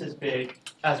at least as big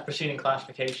as the preceding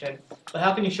classification. But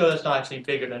how can you show that's not actually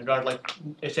bigger than, like,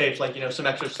 say it's like, some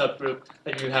extra subgroup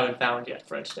that you haven't found yet,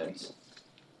 for instance?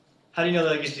 How do you know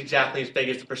that it's exactly as big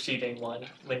as the preceding one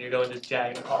when you're going to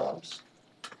diagonal columns?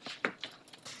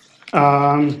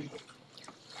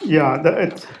 Yeah,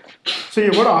 so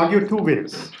you've got to argue two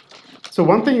ways. So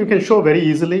one thing you can show very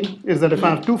easily is that if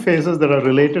I have two phases that are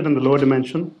related in the lower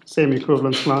dimension, same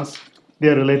equivalence class, they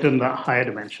are related in the higher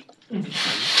dimension.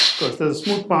 Because there's a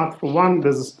smooth path for one,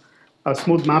 there's a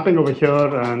smooth mapping over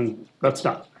here, and that's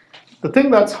done. The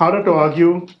thing that's harder to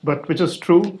argue, but which is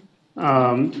true,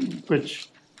 which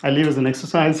I leave as an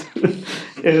exercise,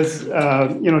 is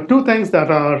two things that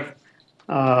are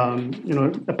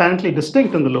apparently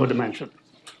distinct in the lower dimension.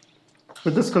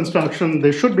 With this construction,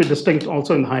 they should be distinct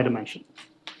also in the high dimension.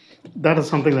 That is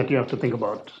something that you have to think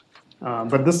about.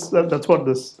 But that's what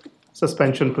this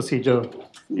suspension procedure,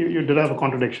 you did have a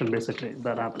contradiction, basically,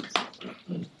 that happens.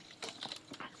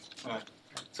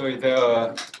 So is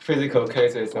there physical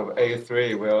cases of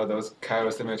A3 where those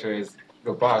chiral symmetry is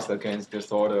robust against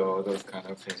disorder or those kind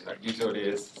of things? Like usually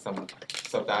it's some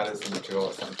subdata symmetry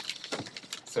or some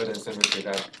certain symmetry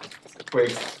that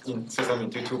breaks in system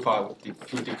into two parts. The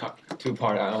two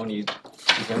part are only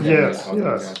Yes.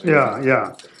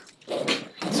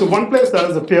 So one place that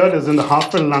has appeared is in the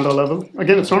half-fill Landau level.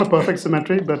 Again, it's not a perfect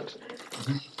symmetry, but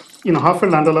half-fill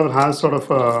Landau level has sort of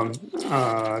a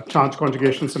charge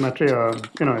conjugation symmetry, and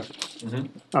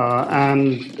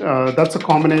that's a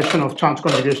combination of charge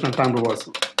conjugation and time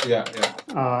reversal.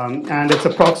 And it's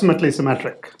approximately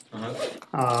symmetric.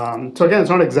 So again, it's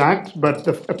not exact, but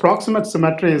the approximate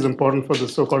symmetry is important for the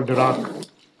so-called Dirac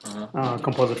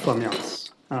composite fermions.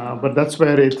 But that's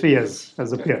where A3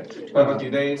 has appeared. But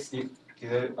do they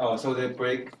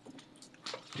break?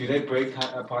 Do they break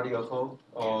a particle hole?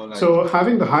 Or like, so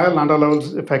having the higher Landau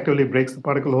levels effectively breaks the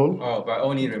particle hole. Oh, but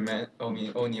only with and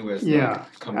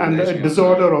the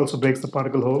disorder also breaks the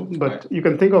particle hole. But you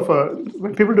can think of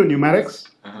when people do numerics,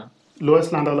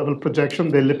 lowest Landau level projection,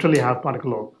 they literally have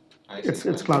particle hole.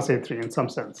 It's class A3 in some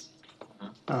sense.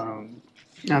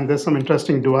 And there's some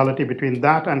interesting duality between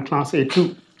that and class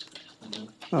A2.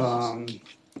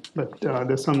 But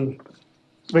there's some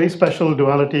very special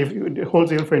duality. It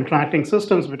holds even for interacting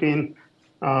systems between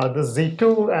the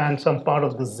Z2 and some part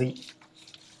of the Z,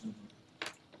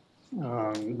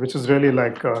 which is really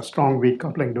like a strong weak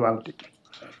coupling duality.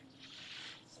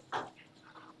 Okay,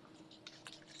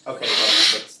 well,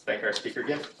 let's thank our speaker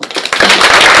again.